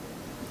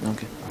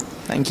 Okay.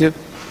 Thank you.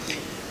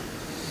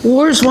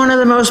 War is one of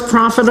the most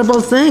profitable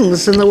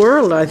things in the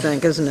world, I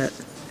think, isn't it?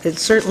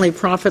 It's certainly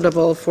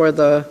profitable for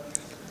the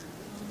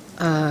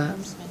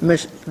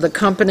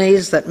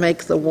companies that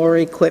make the war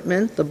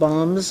equipment, the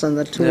bombs and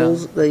the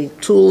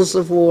tools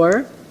of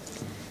war,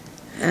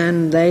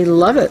 and they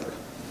love it.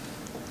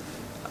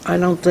 I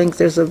don't think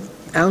there's an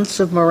ounce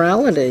of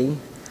morality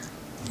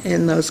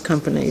in those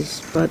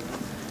companies, but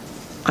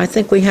I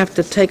think we have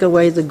to take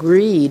away the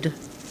greed.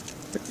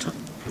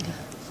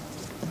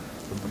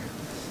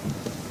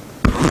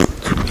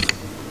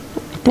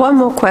 One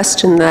more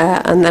question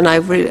there, and then I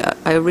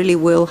really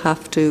will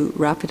have to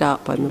wrap it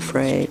up, I'm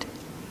afraid.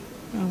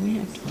 Oh, we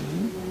have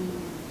time.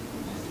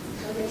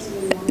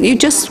 You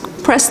just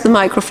press the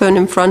microphone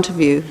in front of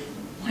you.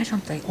 Why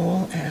don't they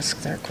all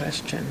ask their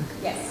question?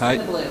 Yes, Hi.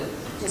 the blue.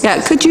 Yeah,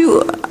 could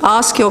you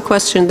ask your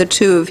question, the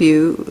two of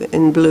you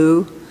in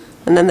blue,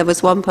 and then there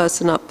was one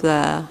person up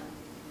there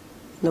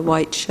in the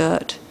white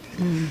shirt.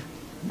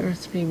 There are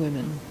 3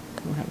 women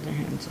who have their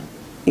hands up.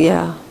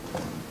 Yeah.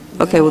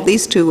 Okay, well,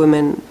 these 2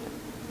 women.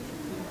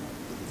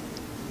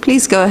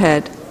 Please go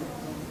ahead.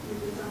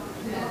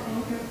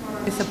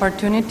 This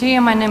opportunity.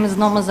 My name is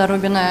Noma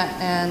Zarubina,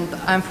 and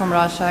I'm from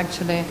Russia,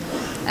 actually.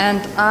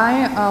 And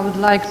I would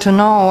like to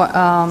know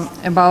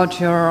about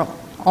your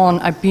own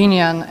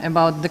opinion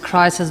about the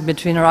crisis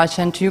between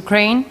Russia and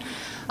Ukraine.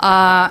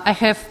 I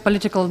have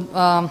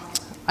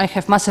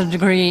master's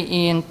degree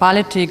in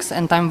politics,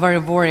 and I'm very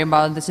worried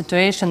about the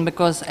situation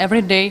because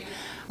every day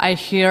I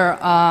hear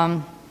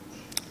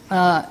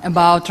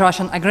about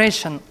Russian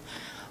aggression.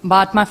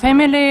 But my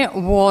family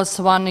was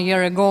 1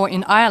 year ago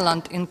in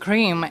Ireland, in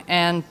Crimea,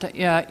 and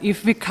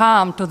if we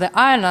come to the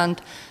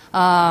island,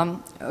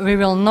 we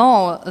will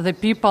know the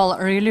people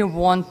really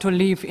want to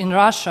live in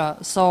Russia.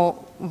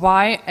 So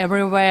why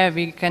everywhere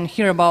we can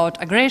hear about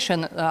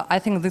aggression? I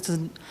think this is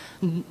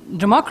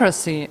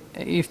democracy.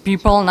 If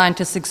people,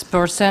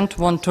 96%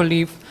 want to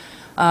live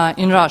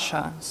in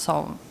Russia.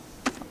 So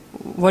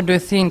what do you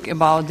think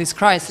about this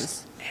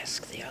crisis?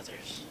 Ask the others.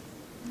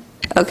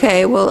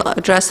 Okay, we'll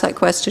address that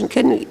question.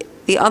 Can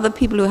the other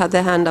people who had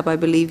their hand up, I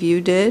believe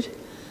you did,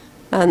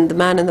 and the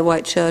man in the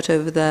white shirt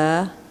over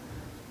there,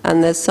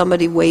 and there's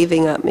somebody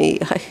waving at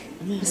me.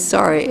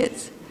 Sorry,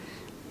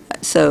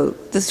 so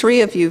the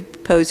 3 of you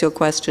pose your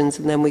questions,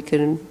 and then we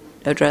can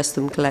address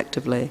them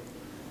collectively.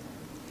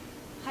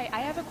 Hi, I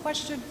have a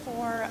question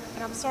for,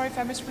 and I'm sorry if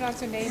I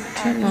mispronounced your name.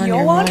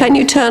 Can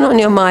you turn on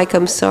your mic?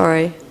 I'm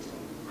sorry.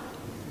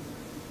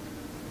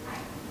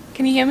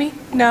 Can you hear me?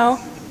 No.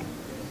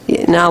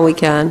 Yeah, now we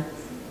can.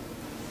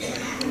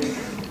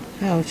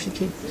 How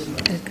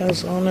it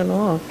goes on and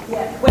off.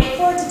 Yeah, wait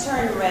for it to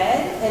turn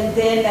red, and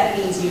then that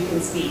means you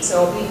can speak.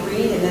 So it'll be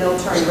green, and then it'll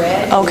turn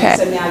red. Okay.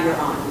 So now you're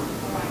on.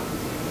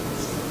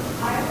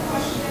 I have a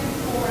question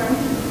for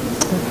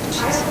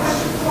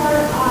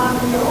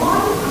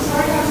Johan. I'm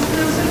sorry if I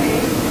mispronounced your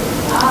name.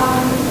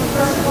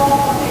 First of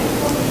all, thank you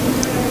for being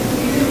here.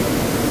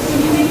 Can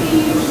you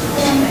maybe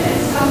for a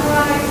minute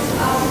summarize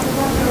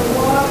what your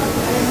work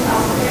and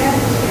South Sudan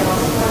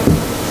entails?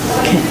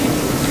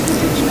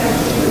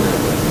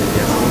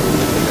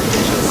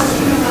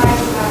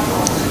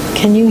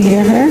 Can you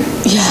hear her?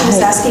 She was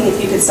asking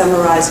if you could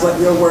summarize what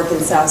your work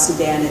in South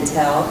Sudan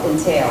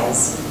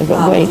entails.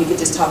 If you could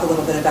just talk a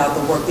little bit about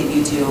the work that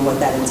you do and what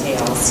that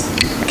entails.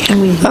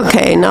 Can we?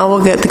 Okay, now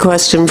we'll get the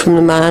question from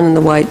the man in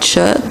the white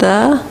shirt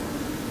there.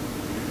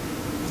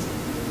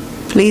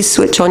 Please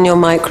switch on your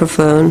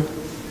microphone.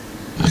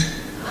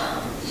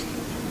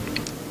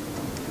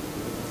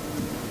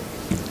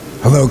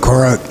 Hello,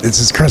 Cora. This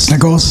is Chris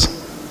Nichols.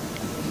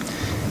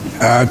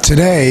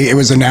 Today, it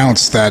was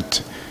announced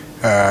that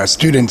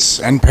students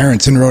and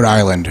parents in Rhode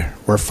Island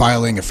were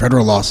filing a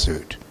federal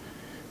lawsuit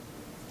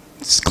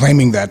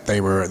claiming that they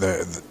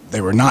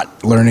were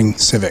not learning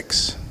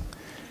civics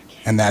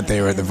and that they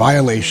were the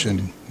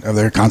violation of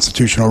their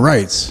constitutional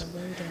rights.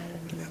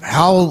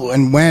 How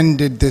and when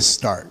did this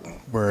start?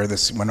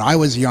 When I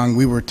was young,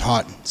 we were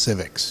taught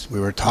civics. We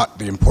were taught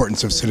the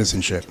importance of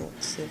citizenship,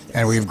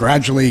 and we've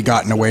gradually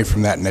gotten away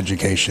from that in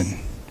education.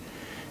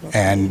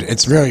 And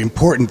it's very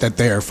important that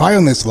they are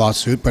filing this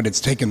lawsuit, but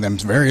it's taken them a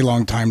very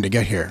long time to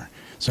get here.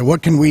 So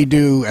what can we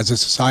do as a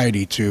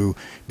society to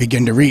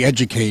begin to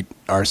re-educate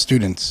our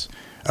students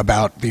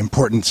about the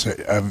importance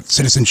of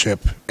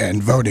citizenship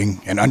and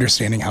voting and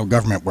understanding how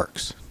government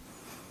works?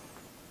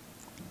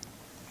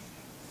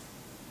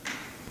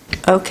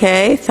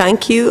 Okay,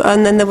 thank you.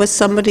 And then there was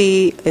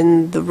somebody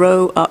in the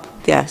row up.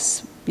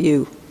 Yes,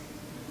 you.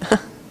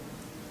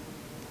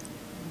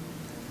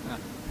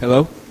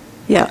 Hello?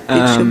 Yeah,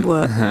 it should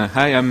work.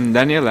 Hi, I'm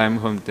Daniel. I'm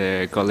from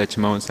the College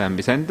Mount San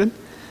Vicente.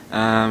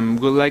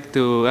 Would like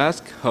to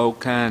ask how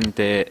can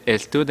the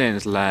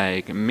students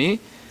like me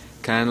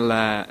can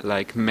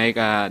like make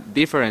a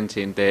difference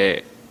in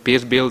the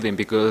peace building,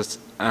 because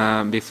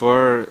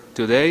before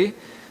today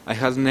I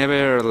have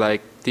never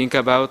like think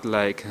about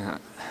like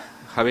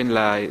having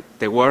like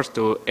the wars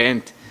to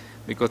end,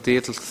 because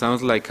it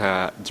sounds like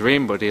a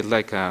dream, but it's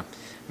like a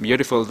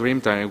beautiful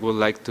dream that I would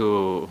like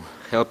to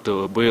help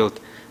to build.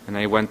 And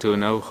I want to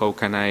know how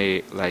can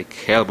I like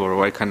help, or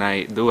what can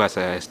I do as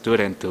a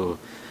student to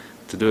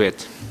do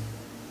it.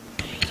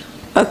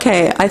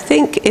 Okay, I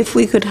think if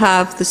we could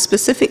have the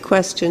specific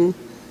question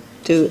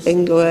to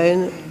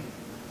Ingloin,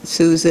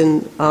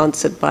 Susan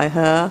answered by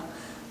her.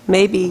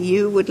 Maybe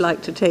you would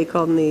like to take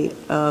on the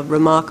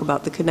remark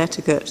about the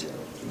Connecticut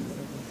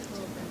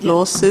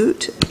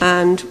lawsuit,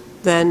 and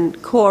then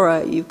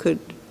Cora, you could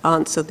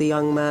answer the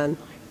young man.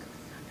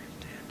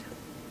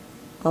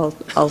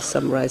 I'll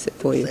summarize it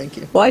for you. Thank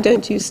you. Why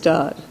don't you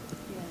start?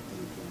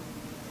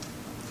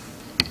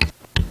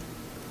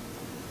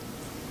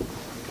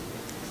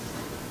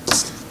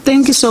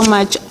 Thank you so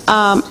much.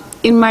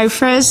 When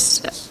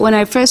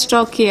I first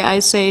talked here, I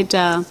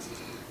said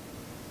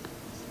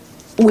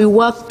we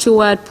work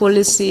toward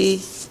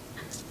policy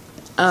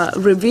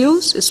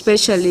reviews,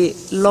 especially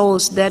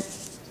laws that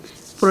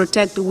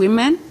protect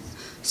women.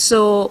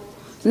 So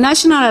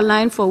National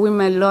Alliance for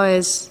Women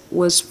Lawyers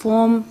was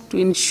formed to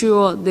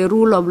ensure the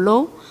rule of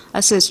law,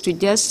 access to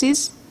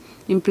justice,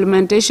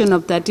 implementation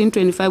of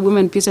 1325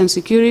 Women, Peace and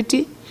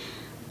Security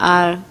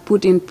are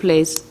put in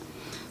place.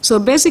 So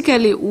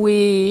basically,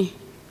 we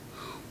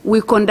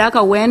conduct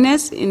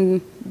awareness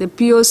in the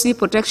POC,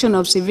 protection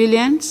of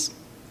civilians,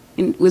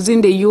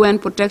 within the UN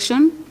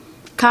protection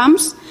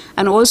camps,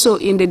 and also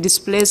in the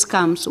displaced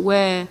camps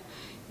where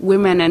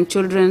women and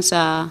children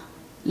are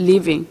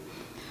living,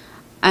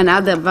 and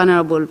other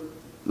vulnerable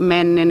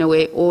men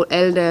anyway, or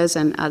elders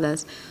and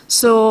others.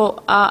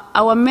 So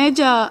our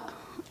major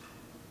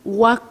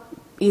work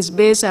is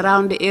based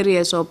around the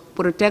areas of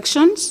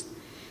protections,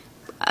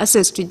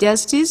 access to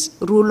justice,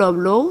 rule of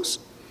laws,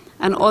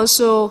 and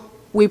also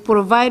we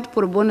provide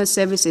pro bono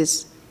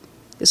services,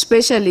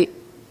 especially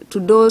to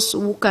those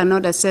who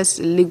cannot access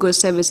legal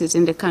services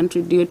in the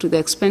country due to the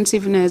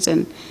expensiveness.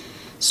 And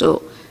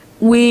so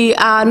we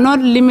are not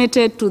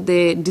limited to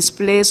the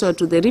displaced or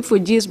to the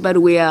refugees, but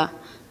we are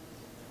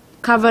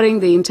covering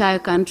the entire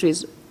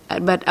countries.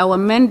 But our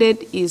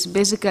mandate is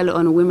basically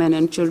on women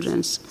and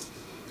children.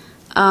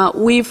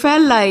 We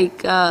felt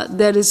like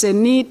there is a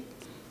need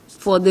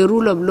for the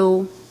rule of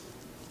law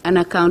and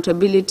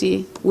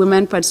accountability,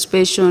 women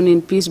participation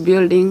in peace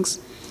buildings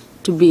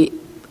to be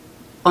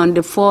on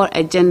the fore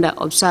agenda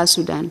of South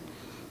Sudan,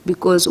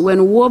 because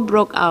when war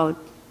broke out,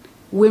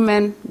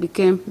 women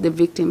became the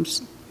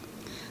victims.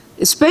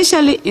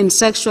 Especially in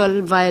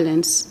sexual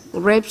violence,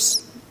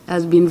 rapes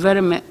has been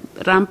very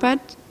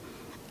rampant,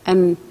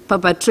 and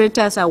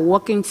perpetrators are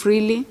walking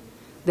freely.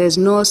 There's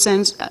no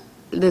sense,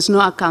 there's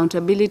no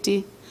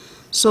accountability.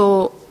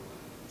 So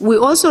we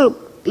also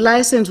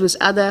license with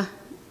other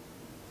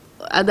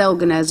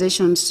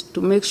organizations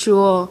to make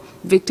sure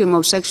victims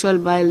of sexual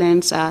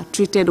violence are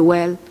treated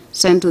well,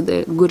 sent to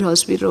the good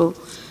hospital,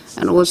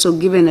 and also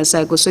given a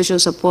psychosocial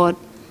support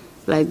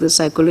like the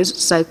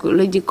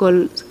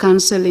psychological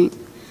counseling.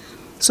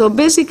 So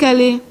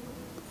basically,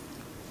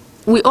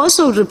 we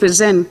also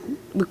represent,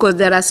 because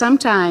there are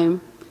sometimes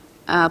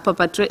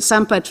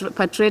some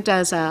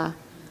perpetrators are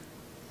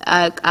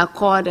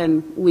caught,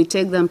 and we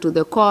take them to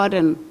the court,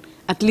 and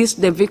at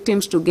least the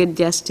victims to get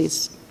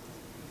justice.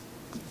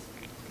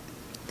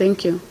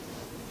 Thank you.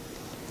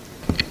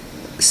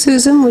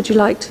 Susan, would you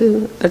like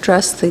to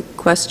address the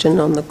question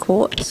on the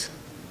courts?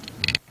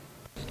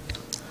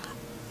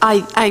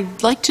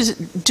 I'd like to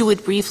do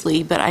it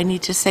briefly, but I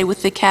need to say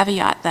with the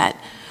caveat that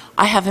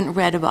I haven't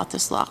read about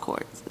this law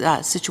court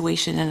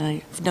situation and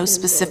I have no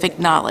specific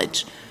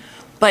knowledge.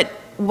 But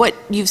what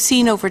you've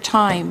seen over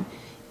time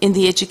in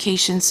the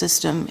education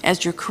system,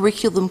 as your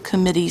curriculum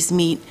committees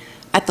meet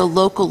at the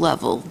local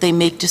level, they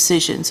make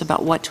decisions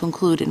about what to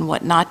include and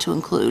what not to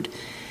include.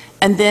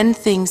 And then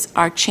things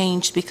are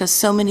changed because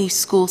so many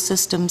school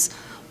systems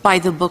buy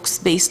the books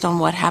based on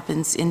what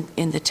happens in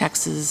the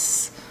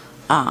Texas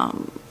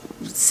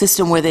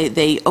system, where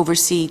they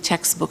oversee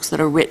textbooks that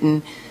are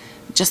written,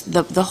 just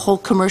the whole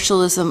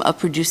commercialism of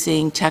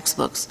producing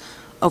textbooks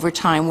over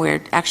time,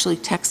 where actually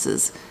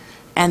Texas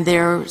and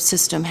their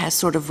system has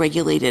sort of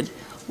regulated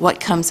what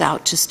comes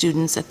out to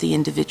students at the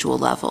individual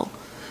level.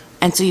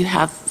 And so you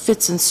have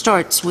fits and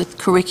starts with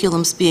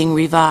curriculums being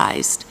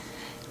revised.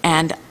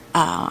 And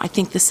I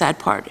think the sad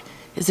part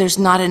is there's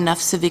not enough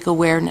civic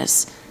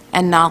awareness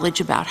and knowledge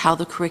about how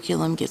the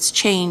curriculum gets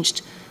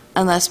changed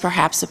unless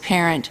perhaps a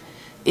parent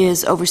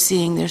is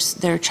overseeing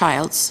their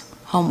child's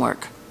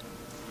homework.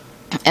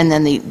 And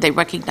then they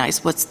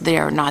recognize what's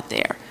there or not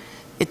there.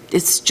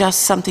 It's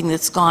just something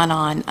that's gone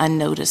on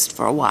unnoticed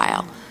for a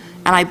while.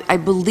 And I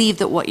believe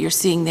that what you're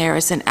seeing there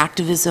is an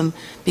activism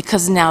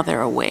because now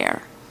they're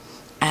aware.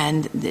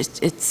 And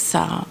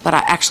but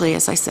actually,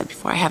 as I said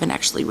before, I haven't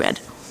actually read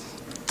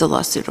the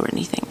lawsuit or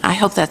anything. I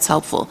hope that's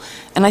helpful.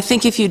 And I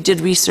think if you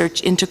did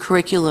research into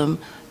curriculum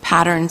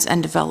patterns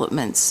and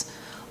developments,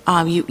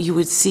 you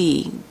would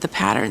see the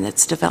pattern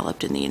that's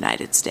developed in the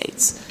United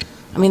States.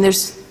 I mean,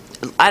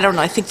 I don't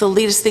know, I think the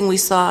latest thing we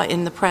saw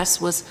in the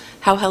press was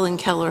how Helen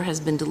Keller has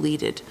been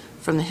deleted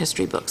from the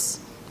history books.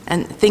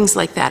 And things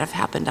like that have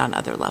happened on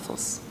other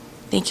levels.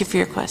 Thank you for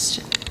your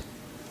question.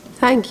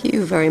 Thank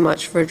you very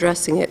much for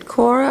addressing it.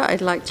 Cora,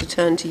 I'd like to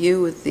turn to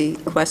you with the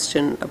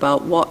question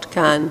about what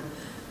can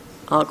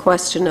our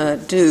questioner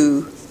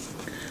do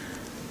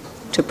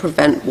to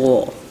prevent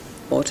war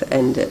or to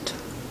end it.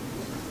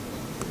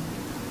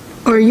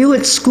 Are you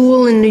at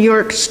school in New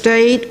York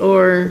State,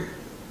 or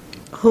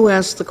who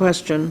asked the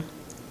question?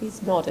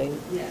 He's nodding.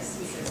 Yes,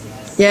 he says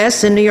yes.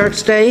 Yes, in New York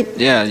State?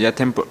 Yeah, There is an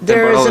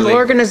temporarily.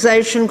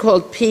 organization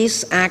called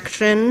Peace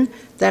Action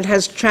that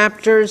has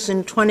chapters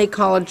in 20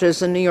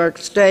 colleges in New York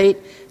State.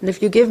 And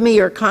if you give me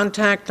your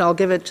contact, I'll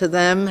give it to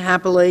them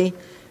happily,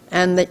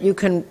 and that you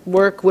can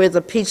work with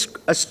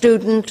a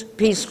student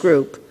peace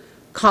group,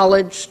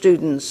 college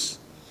students.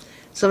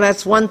 So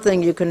that's one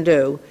thing you can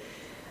do.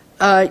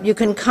 You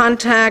can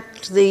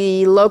contact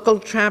the local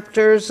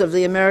chapters of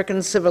the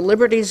American Civil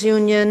Liberties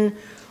Union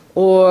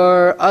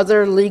or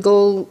other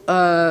legal,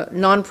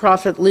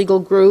 nonprofit legal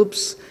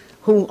groups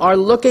who are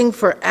looking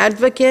for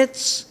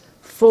advocates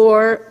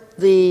for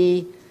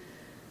the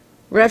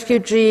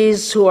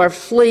refugees who are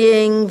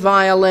fleeing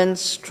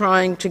violence,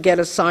 trying to get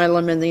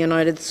asylum in the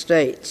United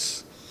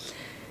States.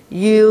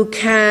 You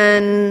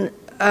can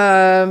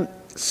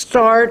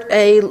start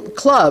a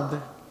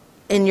club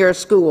in your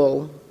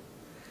school,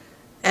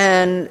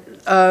 and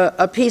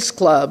a peace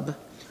club,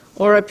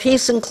 or a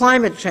peace and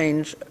climate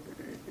change.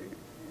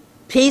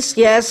 Peace,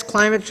 yes,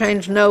 climate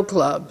change, no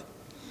club.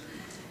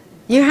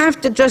 You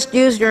have to just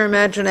use your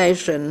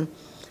imagination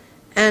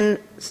and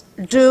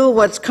do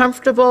what's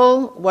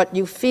comfortable, what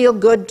you feel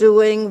good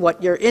doing,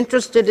 what you're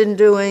interested in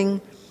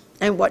doing,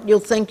 and what you'll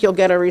think you'll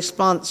get a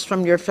response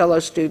from your fellow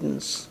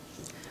students.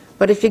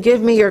 But if you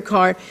give me your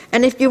card,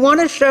 and if you want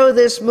to show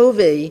this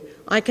movie,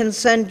 I can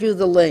send you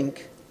the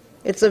link.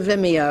 It's a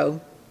Vimeo,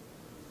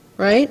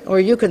 right? Or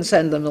you can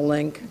send them the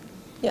link.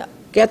 Yeah.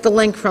 Get the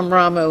link from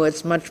Ramu,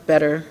 it's much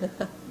better.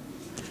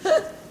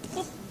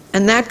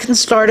 And that can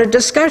start a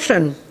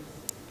discussion.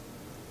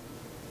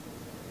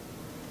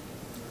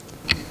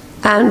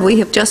 And we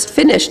have just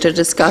finished a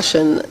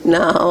discussion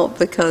now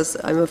because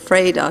I'm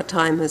afraid our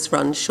time has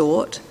run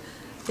short.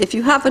 If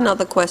you have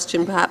another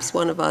question, perhaps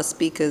one of our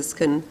speakers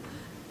can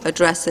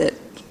address it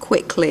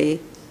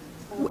quickly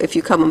if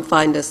you come and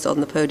find us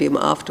on the podium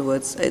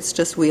afterwards. It's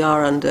just we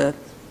are under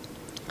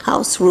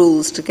house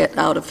rules to get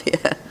out of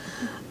here.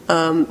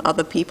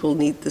 Other people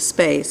need the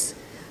space.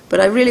 But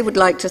I really would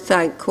like to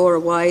thank Cora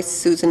Weiss,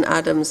 Susan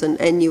Adams, and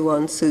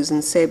NU1 Susan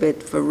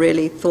Sebit for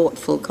really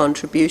thoughtful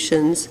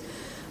contributions.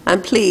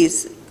 And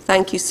please,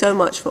 thank you so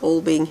much for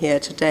all being here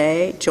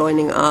today,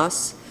 joining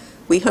us.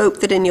 We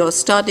hope that in your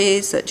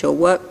studies, at your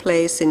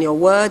workplace, in your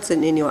words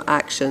and in your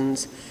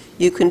actions,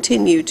 you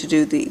continue to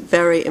do the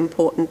very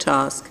important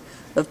task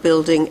of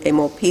building a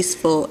more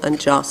peaceful and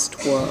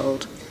just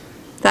world.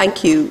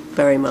 Thank you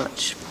very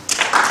much.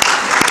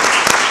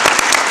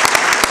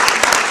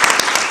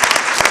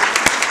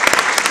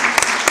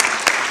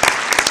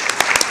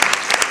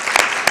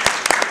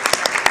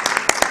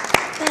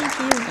 Thank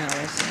you,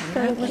 Allison.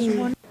 That was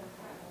wonderful.